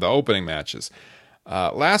events to the opening matches.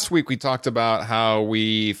 Last week we talked about how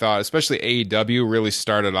we thought, especially AEW, really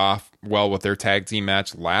started off well with their tag team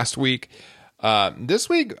match last week. This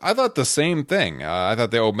week, I thought the same thing. I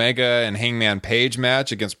thought the Omega and Hangman Page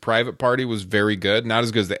match against Private Party was very good. Not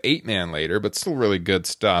as good as the 8-man later, but still really good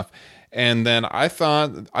stuff. And then I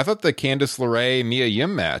thought the Candice LeRae Mia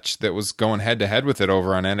Yim match that was going head to head with it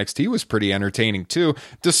over on NXT was pretty entertaining too,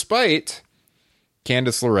 despite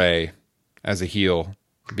Candice LeRae as a heel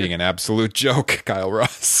being an absolute joke. Kyle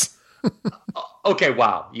Ross. Okay,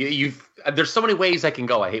 wow. There's so many ways I can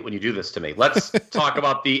go. I hate when you do this to me. Let's talk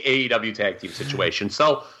about the AEW tag team situation.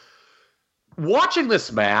 So, watching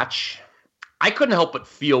this match, I couldn't help but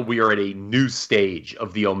feel we are at a new stage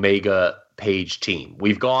of the Omega Page team.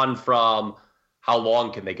 We've gone from how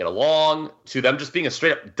long can they get along to them just being a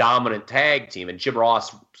straight up dominant tag team. And Jim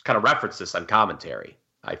Ross kind of referenced this on commentary,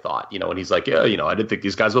 I thought, and he's like, I didn't think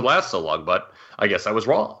these guys would last so long, but I guess I was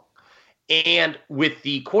wrong. And with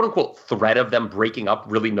the quote-unquote threat of them breaking up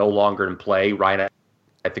really no longer in play, Ryan,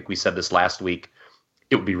 I think we said this last week,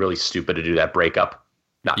 it would be really stupid to do that breakup,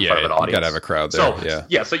 not in front of an audience. You got to have a crowd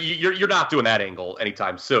there. So you're not doing that angle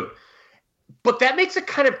anytime soon. But that makes it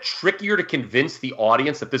kind of trickier to convince the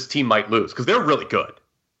audience that this team might lose, because they're really good.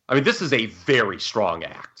 I mean, this is a very strong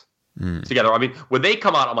act together. I mean, when they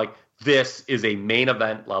come out, I'm like, this is a main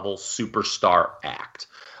event level superstar act.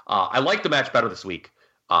 I like the match better this week.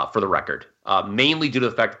 For the record, mainly due to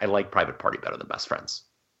the fact I like Private Party better than Best Friends.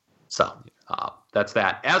 So that's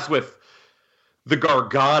that. As with the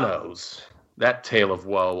Garganos, that tale of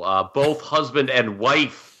woe, both husband and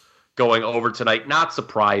wife going over tonight. Not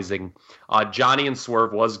surprising. Johnny and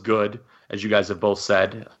Swerve was good, as you guys have both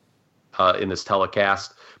said in this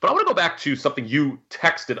telecast. But I want to go back to something you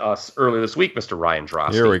texted us earlier this week, Mr. Ryan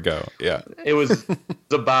Drosky. Here we go. Yeah. It was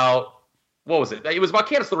about, what was it? It was about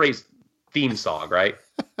Candice LeRae's theme song, right?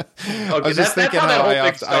 Okay, I was just thinking how that whole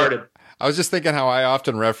thing started. I was just thinking how I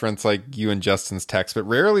often reference like you and Justin's text, but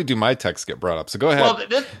rarely do my texts get brought up. So go ahead.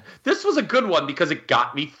 Well, this was a good one because it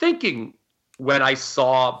got me thinking when I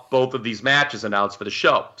saw both of these matches announced for the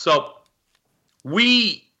show. So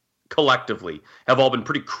we collectively have all been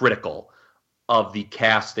pretty critical of the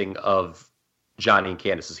casting of Johnny and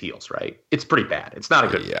Candice's heels, right? It's pretty bad. It's not a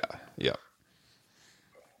good Yeah.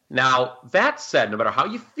 Now, that said, no matter how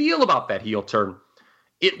you feel about that heel turn,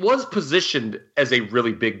 it was positioned as a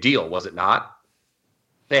really big deal, was it not?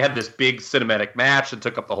 They had this big cinematic match that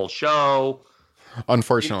took up the whole show.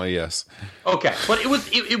 Unfortunately, yes. Okay, but it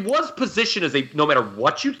was positioned as no matter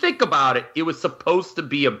what you think about it, it was supposed to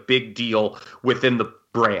be a big deal within the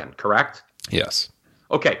brand, correct? Yes.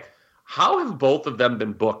 Okay, how have both of them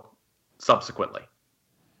been booked subsequently?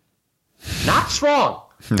 Not strong.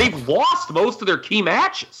 They've lost most of their key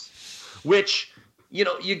matches, which,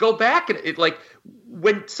 you go back and it like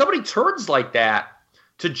when somebody turns like that,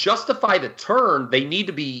 to justify the turn, they need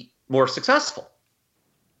to be more successful.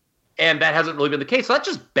 And that hasn't really been the case. So that's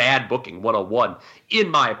just bad booking 101, in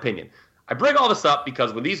my opinion. I bring all this up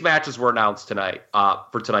because when these matches were announced tonight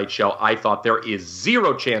for tonight's show, I thought there is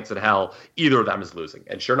zero chance in hell either of them is losing.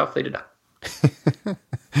 And sure enough, they did not.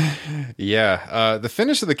 Yeah, the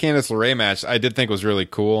finish of the Candice LeRae match I did think was really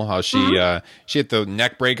cool. How she hit the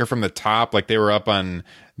neck breaker from the top, like they were up on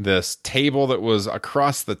this table that was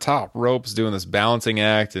across the top ropes doing this balancing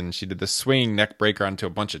act, and she did the swinging neck breaker onto a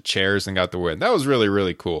bunch of chairs and got the win. That was really,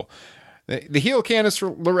 really cool. The heel Candice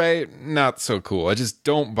LeRae, not so cool. I just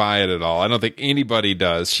don't buy it at all. I don't think anybody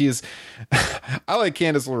does. I like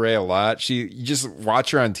Candice LeRae a lot. You just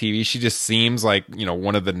watch her on TV. She just seems like,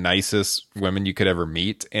 one of the nicest women you could ever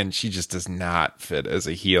meet. And she just does not fit as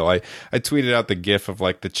a heel. I tweeted out the gif of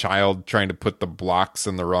like the child trying to put the blocks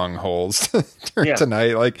in the wrong holes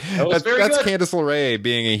tonight. Like that's Candice LeRae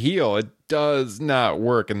being a heel. It does not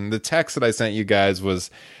work. And the text that I sent you guys was,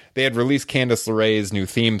 they had released Candice LeRae's new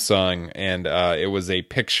theme song, and it was a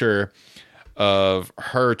picture of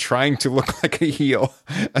her trying to look like a heel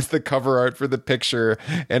as the cover art for the picture.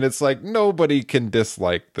 And it's like, nobody can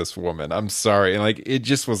dislike this woman. I'm sorry. And like, it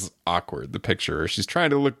just was awkward, the picture. She's trying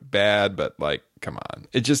to look bad, but like, come on.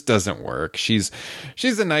 It just doesn't work. She's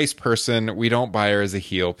a nice person. We don't buy her as a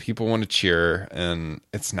heel. People want to cheer her, and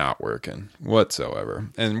it's not working whatsoever.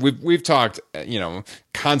 And we've talked,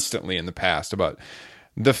 constantly in the past about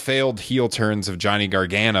the failed heel turns of Johnny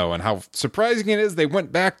Gargano and how surprising it is they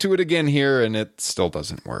went back to it again here, and it still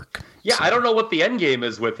doesn't work. Yeah, so. I don't know what the end game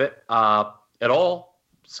is with it at all.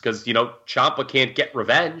 It's because, Ciampa can't get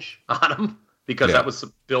revenge on him because that was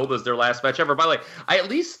billed as their last match ever. By the way, I at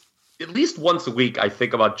least once a week I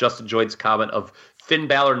think about Justin Joyce's comment of Finn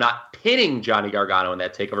Balor not pinning Johnny Gargano in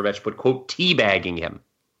that takeover match, but, quote, teabagging him.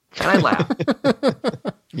 And I laugh.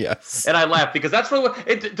 Yes. And I laugh because that's what.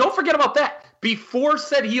 Don't forget about that. Before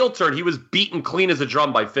said heel turn, he was beaten clean as a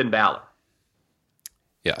drum by Finn Balor.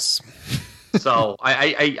 Yes. So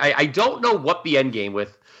I don't know what the end game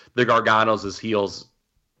with the Garganos as heels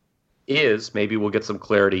is. Maybe we'll get some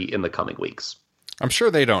clarity in the coming weeks. I'm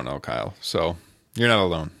sure they don't know, Kyle. So you're not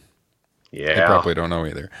alone. Yeah. They probably don't know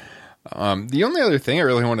either. The only other thing I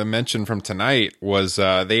really want to mention from tonight was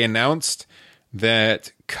they announced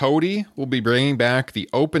that Cody will be bringing back the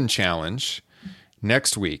Open Challenge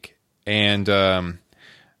next week. And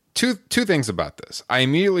two things about this. I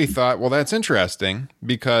immediately thought, well, that's interesting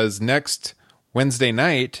because next Wednesday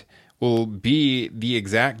night will be the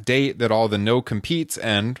exact date that all the no competes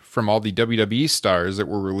end from all the WWE stars that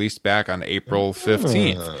were released back on April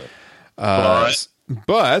 15th.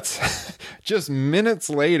 But just minutes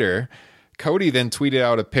later, Cody then tweeted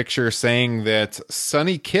out a picture saying that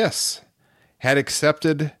Sonny Kiss had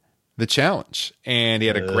accepted the challenge, and he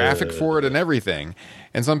had a graphic for it and everything.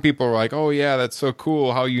 And some people were like, oh yeah, that's so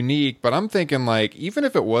cool, how unique. But I'm thinking, like, even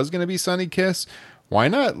if it was going to be Sonny Kiss, why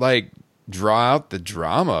not like draw out the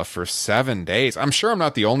drama for 7 days? I'm sure I'm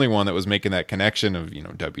not the only one that was making that connection of,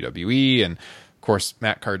 WWE. And of course,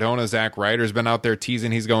 Matt Cardona, Zack Ryder's been out there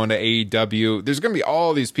teasing he's going to AEW. There's going to be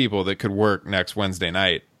all these people that could work next Wednesday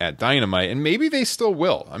night at Dynamite, and maybe they still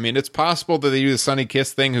will. I mean, it's possible that they do the Sonny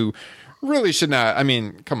Kiss thing, who really should not. I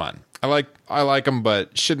mean, come on. I like him,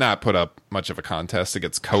 but should not put up much of a contest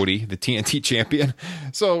against Cody, the TNT champion.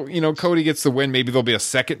 So, Cody gets the win. Maybe there'll be a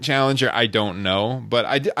second challenger. I don't know.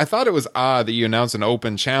 But I thought it was odd that you announced an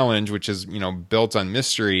open challenge, which is, built on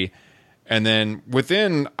mystery. And then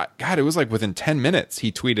within 10 minutes,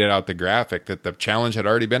 he tweeted out the graphic that the challenge had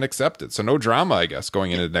already been accepted. So no drama, I guess,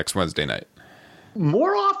 going into next Wednesday night.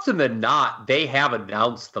 More often than not, they have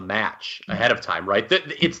announced the match ahead of time, right?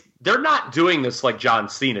 They're not doing this like John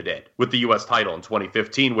Cena did with the U.S. title in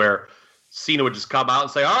 2015, where Cena would just come out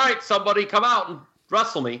and say, all right, somebody come out and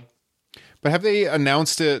wrestle me. But have they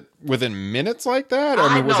announced it within minutes like that?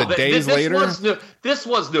 Or was it days later? This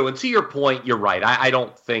was new. And to your point, you're right. I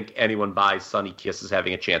don't think anyone buys Sonny Kiss as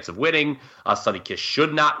having a chance of winning. Sonny Kiss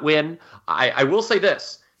should not win. I will say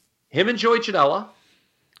this. Him and Joey Janela,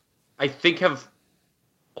 I think, have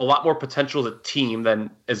a lot more potential as a team than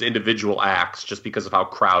as individual acts, just because of how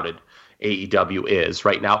crowded AEW is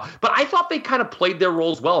right now. But I thought they kind of played their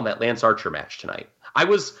roles well in that Lance Archer match tonight. I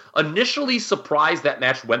was initially surprised that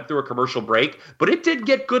match went through a commercial break, but it did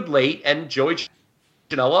get good late, and Joey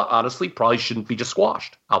Janela, honestly, probably shouldn't be just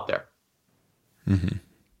squashed out there. Mm-hmm.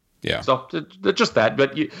 Yeah. So just that.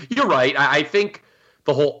 But you're right. I think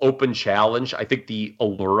the whole open challenge, I think the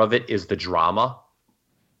allure of it is the drama.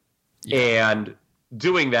 Yeah. And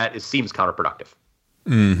doing that seems counterproductive.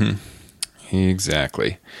 Mm-hmm.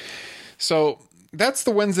 Exactly. So that's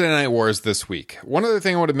the Wednesday Night Wars this week. One other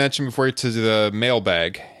thing I want to mention before we get to the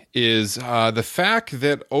mailbag is the fact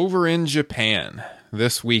that over in Japan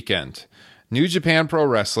this weekend, New Japan Pro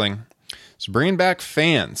Wrestling So bringing back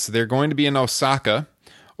fans. They're going to be in Osaka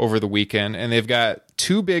over the weekend, and they've got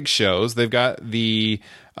two big shows. They've got the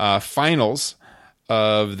finals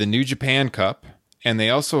of the New Japan Cup, and they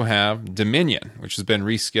also have Dominion, which has been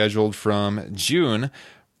rescheduled from June.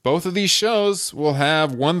 Both of these shows will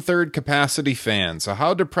have 1/3 capacity fans. So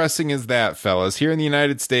how depressing is that, fellas? Here in the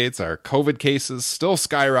United States, our COVID cases still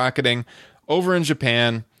skyrocketing. Over in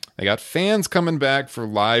Japan, they got fans coming back for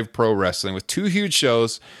live pro wrestling with two huge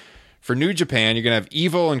shows. For New Japan, you're going to have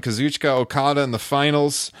Evil and Kazuchika Okada in the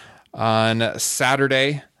finals on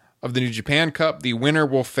Saturday of the New Japan Cup. The winner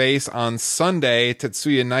will face on Sunday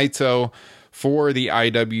Tetsuya Naito for the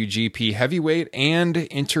IWGP Heavyweight and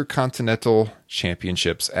Intercontinental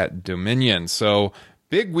Championships at Dominion. So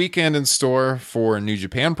big weekend in store for New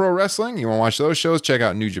Japan Pro Wrestling. You want to watch those shows, check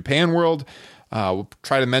out New Japan World. We'll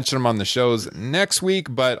try to mention them on the shows next week,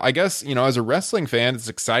 but I guess, as a wrestling fan, it's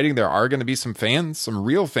exciting. There are going to be some fans, some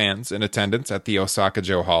real fans in attendance at the Osaka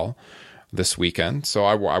Joe Hall this weekend. So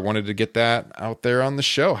I wanted to get that out there on the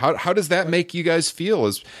show. How does that make you guys feel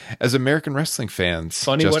as American wrestling fans?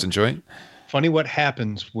 Justin Joint? Funny what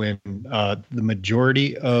happens when the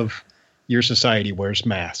majority of your society wears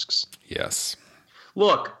masks. Yes.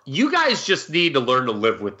 Look, you guys just need to learn to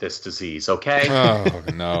live with this disease, okay? Oh,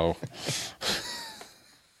 no.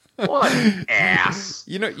 What an ass.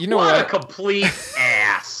 You know what? What A complete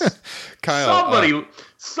ass. Kyle,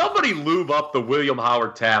 Somebody lube up the William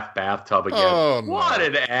Howard Taft bathtub again. Oh, no. What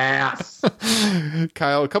an ass.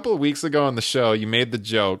 Kyle, a couple of weeks ago on the show, you made the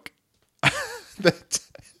joke that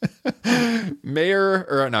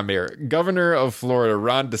Governor of Florida,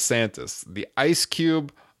 Ron DeSantis, the Ice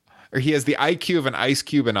Cube, or he has the IQ of an Ice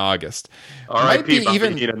Cube in August. Might be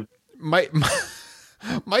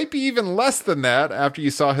even less than that after you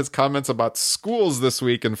saw his comments about schools this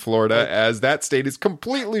week in Florida, as that state is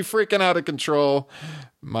completely freaking out of control.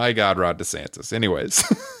 My God, Ron DeSantis. Anyways,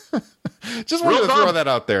 just wanted to throw that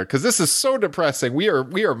out there because this is so depressing. We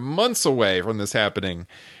are months away from this happening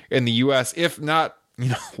in the U.S., if not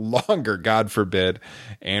longer, God forbid.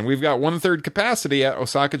 And we've got 1/3 capacity at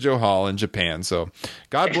Osaka Joe Hall in Japan. So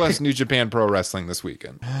God bless New Japan Pro Wrestling this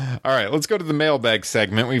weekend. All right, let's go to the mailbag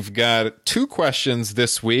segment. We've got 2 questions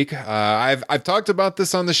this week. I've talked about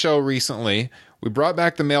this on the show recently. We brought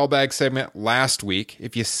back the mailbag segment last week.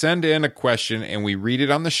 If you send in a question and we read it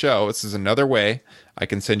on the show, this is another way I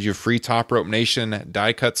can send you a free Top Rope Nation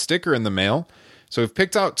die cut sticker in the mail. So we've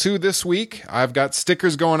picked out 2 this week. I've got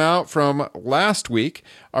stickers going out from last week.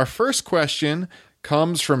 Our first question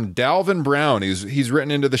comes from Dalvin Brown. He's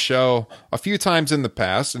written into the show a few times in the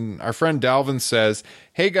past, and our friend Dalvin says,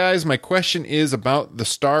 "Hey guys, my question is about the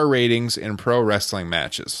star ratings in pro wrestling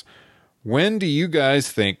matches. When do you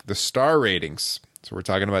guys think the star ratings," so we're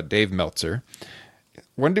talking about Dave Meltzer,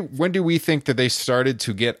 when do we think that they started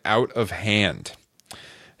to get out of hand?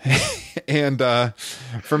 And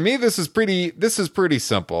for me, this is pretty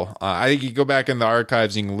simple. I think you go back in the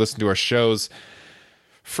archives, you can listen to our shows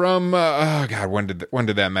from when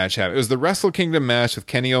did that match happen? It was the Wrestle Kingdom match with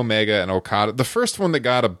Kenny Omega and Okada, the first one that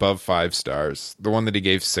got above 5 stars, the one that he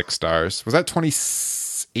gave 6 stars. Was that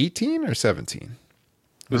 2018 or 17?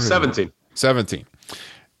 It was 17. 17.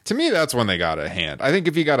 To me, that's when they got a hand. I think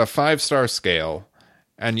if you got a 5-star scale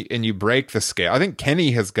and you break the scale, I think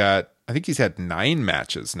Kenny he's had 9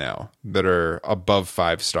 matches now that are above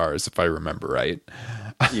 5 stars, if I remember right.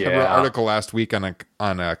 Yeah. I wrote an article last week on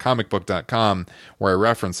comicbook.com where I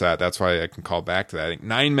reference that. That's why I can call back to that. I think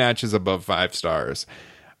 9 matches above 5 stars.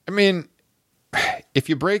 I mean, if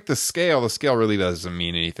you break the scale really doesn't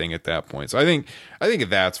mean anything at that point. So I think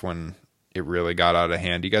that's when it really got out of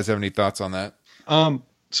hand. Do you guys have any thoughts on that?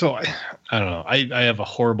 So I don't know. I have a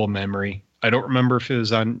horrible memory. I don't remember if it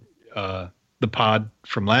was on the pod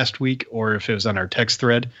from last week or if it was on our text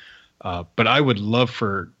thread. But I would love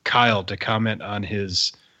for Kyle to comment on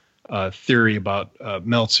his theory about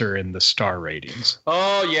Meltzer and the star ratings.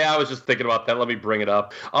 Oh, yeah, I was just thinking about that. Let me bring it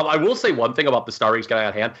up. I will say one thing about the star ratings getting out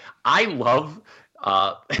of hand. I love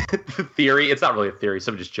the theory. It's not really a theory.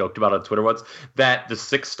 Somebody just joked about it on Twitter once, that the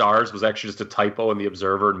 6 stars was actually just a typo in the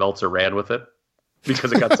Observer and Meltzer ran with it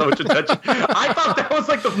because it got so much attention. I thought that was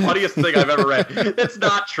like the funniest thing I've ever read. It's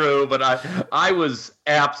not true, but I was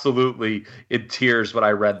absolutely in tears when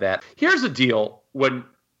I read that. Here's the deal. When,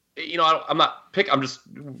 I'm just,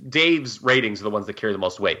 Dave's ratings are the ones that carry the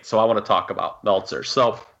most weight. So I want to talk about Meltzer.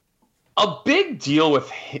 So a big deal with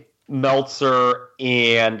Meltzer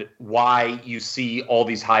and why you see all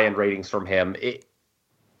these high-end ratings from him,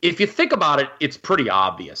 if you think about it, it's pretty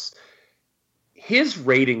obvious. His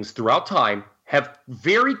ratings throughout time have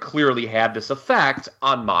very clearly had this effect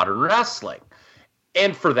on modern wrestling.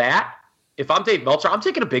 And for that, if I'm Dave Meltzer, I'm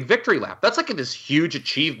taking a big victory lap. That's like this huge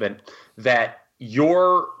achievement that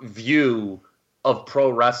your view of pro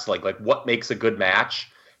wrestling, like what makes a good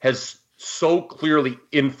match, has so clearly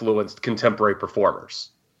influenced contemporary performers.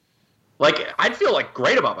 Like, I'd feel like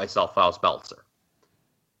great about myself if I was Meltzer.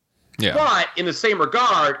 Yeah. But in the same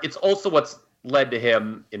regard, it's also what's led to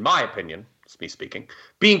him, in my opinion, it's me speaking,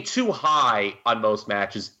 being too high on most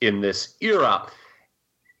matches in this era.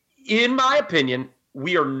 In my opinion,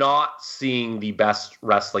 we are not seeing the best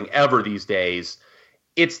wrestling ever these days.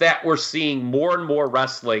 It's that we're seeing more and more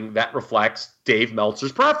wrestling that reflects Dave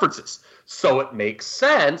Meltzer's preferences. So it makes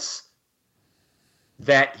sense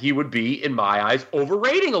that he would be, in my eyes,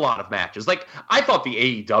 overrating a lot of matches. Like, I thought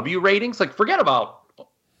the AEW ratings, like, forget about,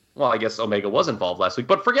 well, I guess Omega was involved last week,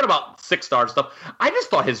 but forget about 6-star stuff. I just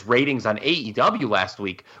thought his ratings on AEW last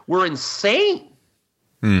week were insane.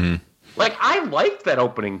 Mm-hmm. Like, I liked that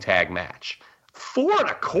opening tag match.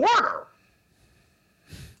 4.25.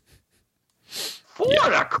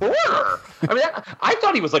 4.25. I mean, I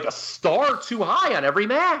thought he was like a star too high on every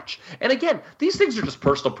match. And again, these things are just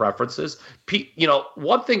personal preferences. You know,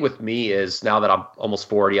 one thing with me is, now that I'm almost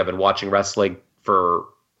 40, I've been watching wrestling for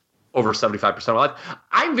over 75% of my life.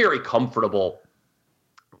 I'm very comfortable,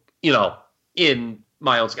 you know, in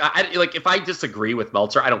my own. Like, if I disagree with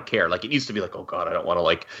Meltzer, I don't care. Like, it used to be like, oh God, I don't want to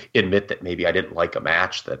like admit that maybe I didn't like a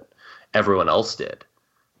match that everyone else did.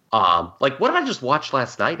 Like, what did I just watch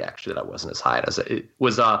last night, actually, that I wasn't as high as? It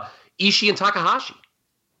was Ishii and Takahashi.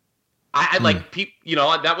 I like, you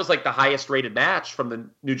know, that was like the highest rated match from the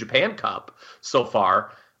New Japan Cup so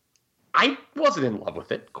far. I wasn't in love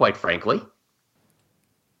with it, quite frankly.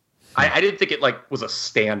 I didn't think it like was a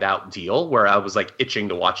standout deal where I was like itching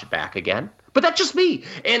to watch it back again. But that's just me.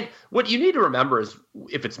 And what you need to remember is,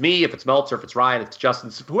 if it's me, if it's Meltzer, if it's Ryan, if it's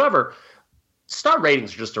Justin, whoever, star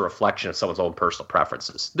ratings are just a reflection of someone's own personal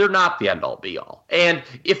preferences. They're not the end-all, be-all. And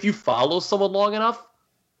if you follow someone long enough,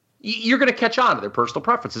 you're going to catch on to their personal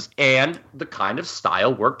preferences. And the kind of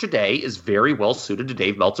style work today is very well suited to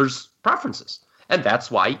Dave Meltzer's preferences. And that's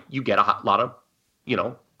why you get a lot of, you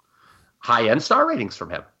know, high-end star ratings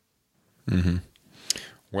from him. Mm-hmm.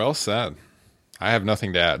 Well said. I have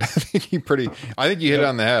nothing to add. I think you hit it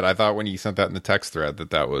on the head. I thought when you sent that in the text thread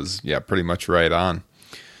that was, pretty much right on.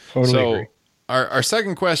 Totally agree. Our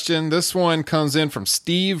second question, this one comes in from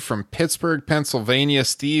Steve from Pittsburgh, Pennsylvania.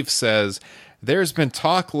 Steve says, there's been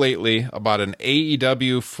talk lately about an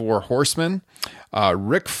AEW Four Horsemen.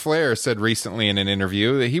 Ric Flair said recently in an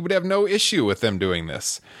interview that he would have no issue with them doing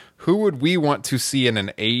this. Who would we want to see in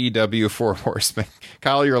an AEW Four Horsemen?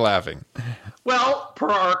 Kyle, you're laughing. Well, per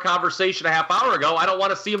our conversation a half hour ago, I don't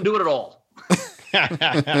want to see him do it at all. Like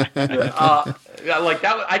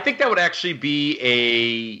that, I think that would actually be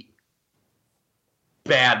a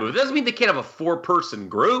bad move. It doesn't mean they can't have a 4-person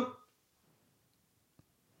group.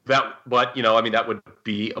 But you know, I mean, that would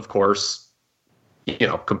be, of course, you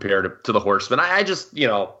know, compared to the Horsemen. I just, you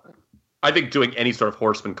know, I think doing any sort of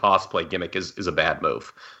Horseman cosplay gimmick is a bad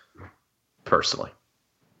move, personally.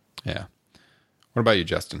 Yeah. What about you,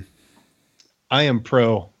 Justin? I am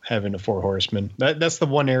pro having a Four Horsemen. That's the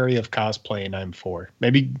one area of cosplaying I'm for.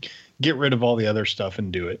 Maybe get rid of all the other stuff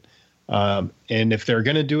and do it. And if they're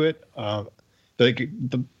going to do it,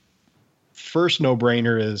 the first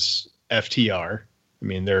no-brainer is FTR. I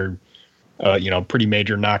mean, they're, pretty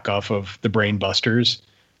major knockoff of the Brain Busters,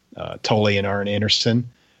 Tully and Arn Anderson.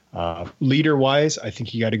 Leader-wise, I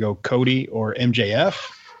think you got to go Cody or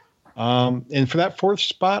MJF. And for that fourth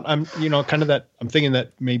spot, I'm thinking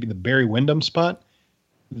that maybe the Barry Windham spot.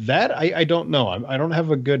 That I don't know. I don't have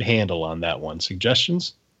a good handle on that one.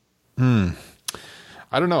 Suggestions?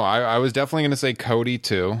 I don't know. I was definitely going to say Cody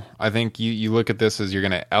too. I think you look at this as you're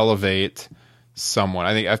going to elevate someone.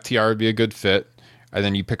 I think FTR would be a good fit. And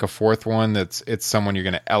then you pick a fourth one it's someone you're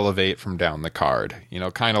going to elevate from down the card. You know,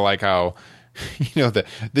 kind of like how, you know, the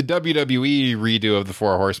WWE redo of the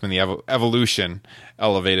Four Horsemen, the Evolution,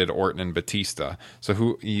 elevated Orton and Batista. So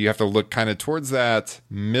who you have to look kind of towards that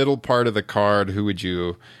middle part of the card. Who would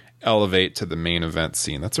you elevate to the main event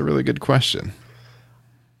scene? That's a really good question.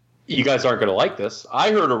 You guys aren't going to like this.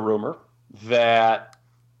 I heard a rumor that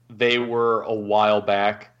they were a while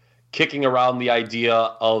back kicking around the idea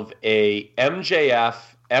of a MJF,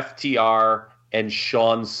 FTR, and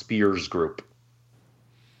Sean Spears group.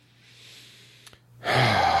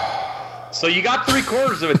 So you got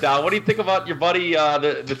 3/4 of it down. What do you think about your buddy,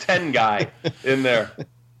 the 10 guy in there?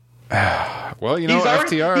 Well, you know,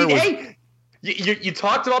 FTR you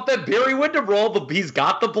talked about that Barry Windham role. He's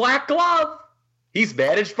got the black glove. He's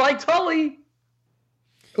managed by Tully.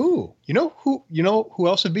 Ooh, you know who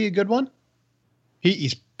else would be a good one?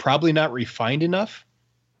 He's probably not refined enough.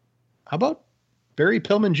 How about Barry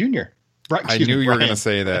Pillman Jr.? I knew you were going to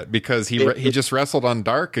say that because he just wrestled on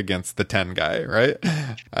Dark against the 10 guy, right?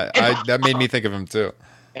 That made me think of him too.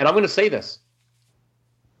 And I'm going to say this.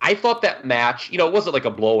 I thought that match, it wasn't like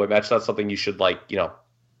a blowaway match. That's something you should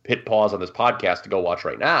hit pause on this podcast to go watch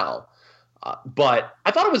right now. But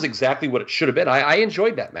I thought it was exactly what it should have been. I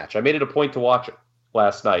enjoyed that match. I made it a point to watch it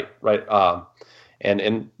last night, right?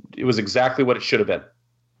 And it was exactly what it should have been.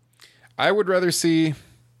 I would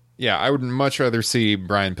much rather see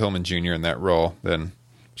Brian Pillman Jr. in that role than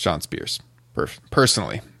Shawn Spears,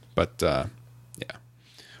 personally. But yeah,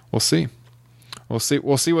 we'll see. We'll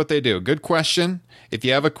see what they do. Good question. If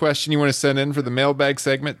you have a question you want to send in for the mailbag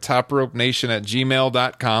segment,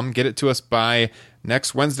 topropenation@gmail.com. Get it to us by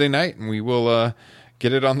next Wednesday night, and we will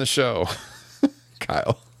get it on the show.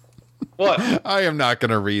 Kyle. What? I am not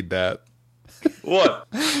going to read that. What?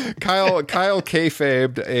 Kyle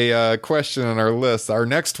kayfabed a question on our list. Our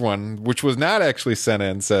next one, which was not actually sent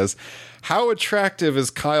in, says, how attractive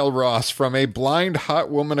is Kyle Ross from a blind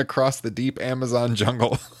hot woman across the deep Amazon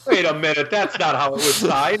jungle? Wait a minute, that's not how it was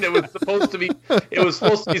signed. It was supposed to be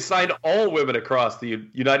signed all women across the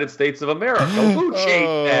United States of America. Who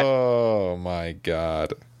changed that? Oh my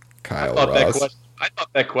God. Kyle Ross. I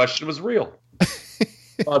thought that question was real.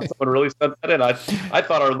 I thought someone really sent that in. I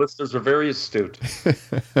thought our listeners were very astute. With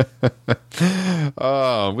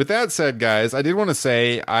that said, guys, I did want to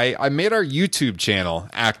say I made our YouTube channel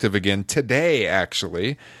active again today,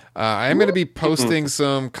 actually. I am going to be posting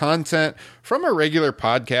some content from a regular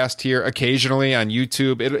podcast here occasionally on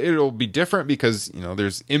YouTube. It'll be different because,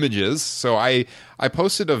 there's images. So I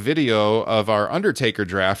posted a video of our Undertaker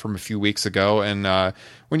draft from a few weeks ago. And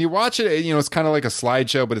when you watch it, it's kind of like a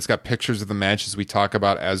slideshow, but it's got pictures of the matches we talk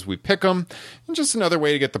about as we pick them. And just another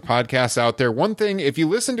way to get the podcast out there. One thing, if you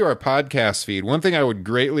listen to our podcast feed, one thing I would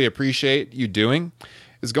greatly appreciate you doing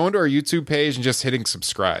is going to our YouTube page and just hitting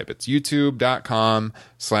subscribe. It's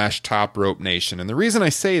youtube.com/topropenation. And the reason I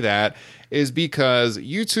say that is because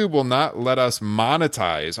YouTube will not let us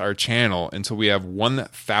monetize our channel until we have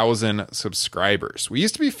 1,000 subscribers. We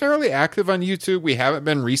used to be fairly active on YouTube. We haven't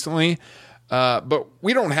been recently, but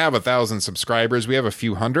we don't have 1,000 subscribers. We have a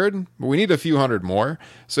few hundred, but we need a few hundred more.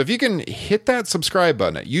 So if you can hit that subscribe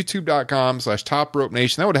button at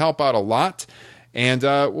youtube.com/topropenation, that would help out a lot. And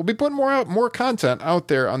we'll be putting more content out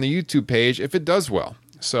there on the YouTube page if it does well.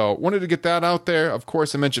 So wanted to get that out there. Of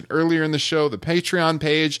course, I mentioned earlier in the show, the Patreon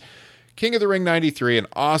page, King of the Ring 93, an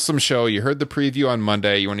awesome show. You heard the preview on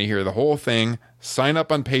Monday. You want to hear the whole thing. Sign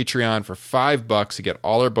up on Patreon for $5. You get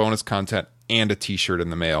all our bonus content and a t-shirt in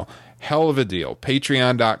the mail. Hell of a deal.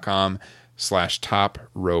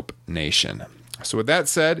 Patreon.com/topropenation. So with that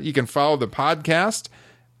said, you can follow the podcast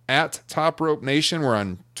at Top Rope Nation. We're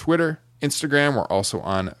on Twitter, Instagram. We're also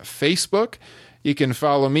on Facebook. You can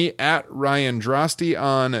follow me at Ryan Drosty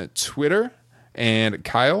on Twitter. And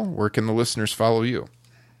Kyle, where can the listeners follow you?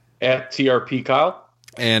 At TRP Kyle.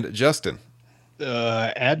 And Justin.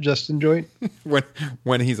 At Justin Joint.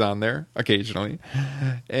 when he's on there occasionally.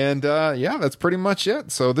 And yeah, that's pretty much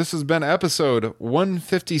it. So this has been episode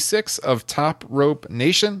 156 of Top Rope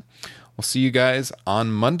Nation. We'll see you guys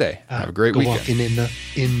on Monday. Have a great weekend. Walking in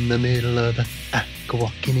the middle of the go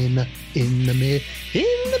walking in the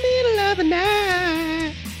middle of the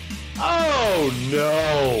night. Oh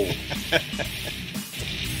no.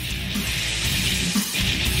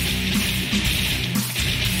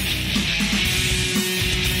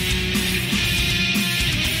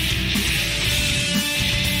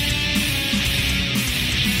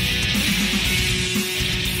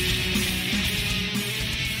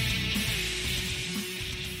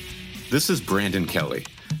 This is Brandon Kelly,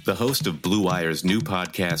 the host of Blue Wire's new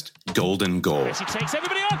podcast, Golden Goal. Messi takes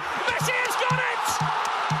everybody on. Messi has got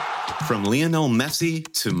it! From Lionel Messi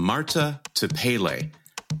to Marta to Pele,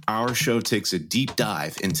 our show takes a deep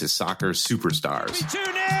dive into soccer superstars. 2-0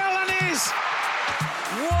 and is.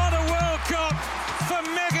 What a World Cup for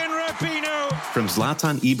Megan Rapinoe. From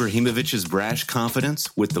Zlatan Ibrahimovic's brash confidence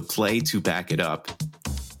with the play to back it up,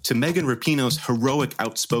 to Megan Rapinoe's heroic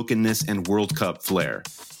outspokenness and World Cup flair.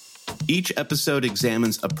 Each episode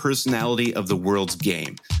examines a personality of the world's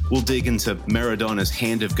game. We'll dig into Maradona's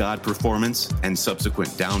Hand of God performance and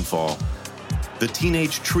subsequent downfall, the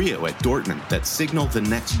teenage trio at Dortmund that signaled the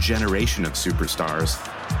next generation of superstars,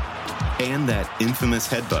 and that infamous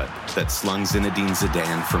headbutt that slung Zinedine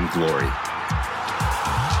Zidane from glory.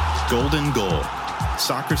 Golden Goal,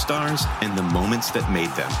 soccer stars and the moments that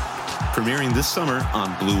made them. Premiering this summer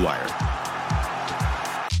on Blue Wire.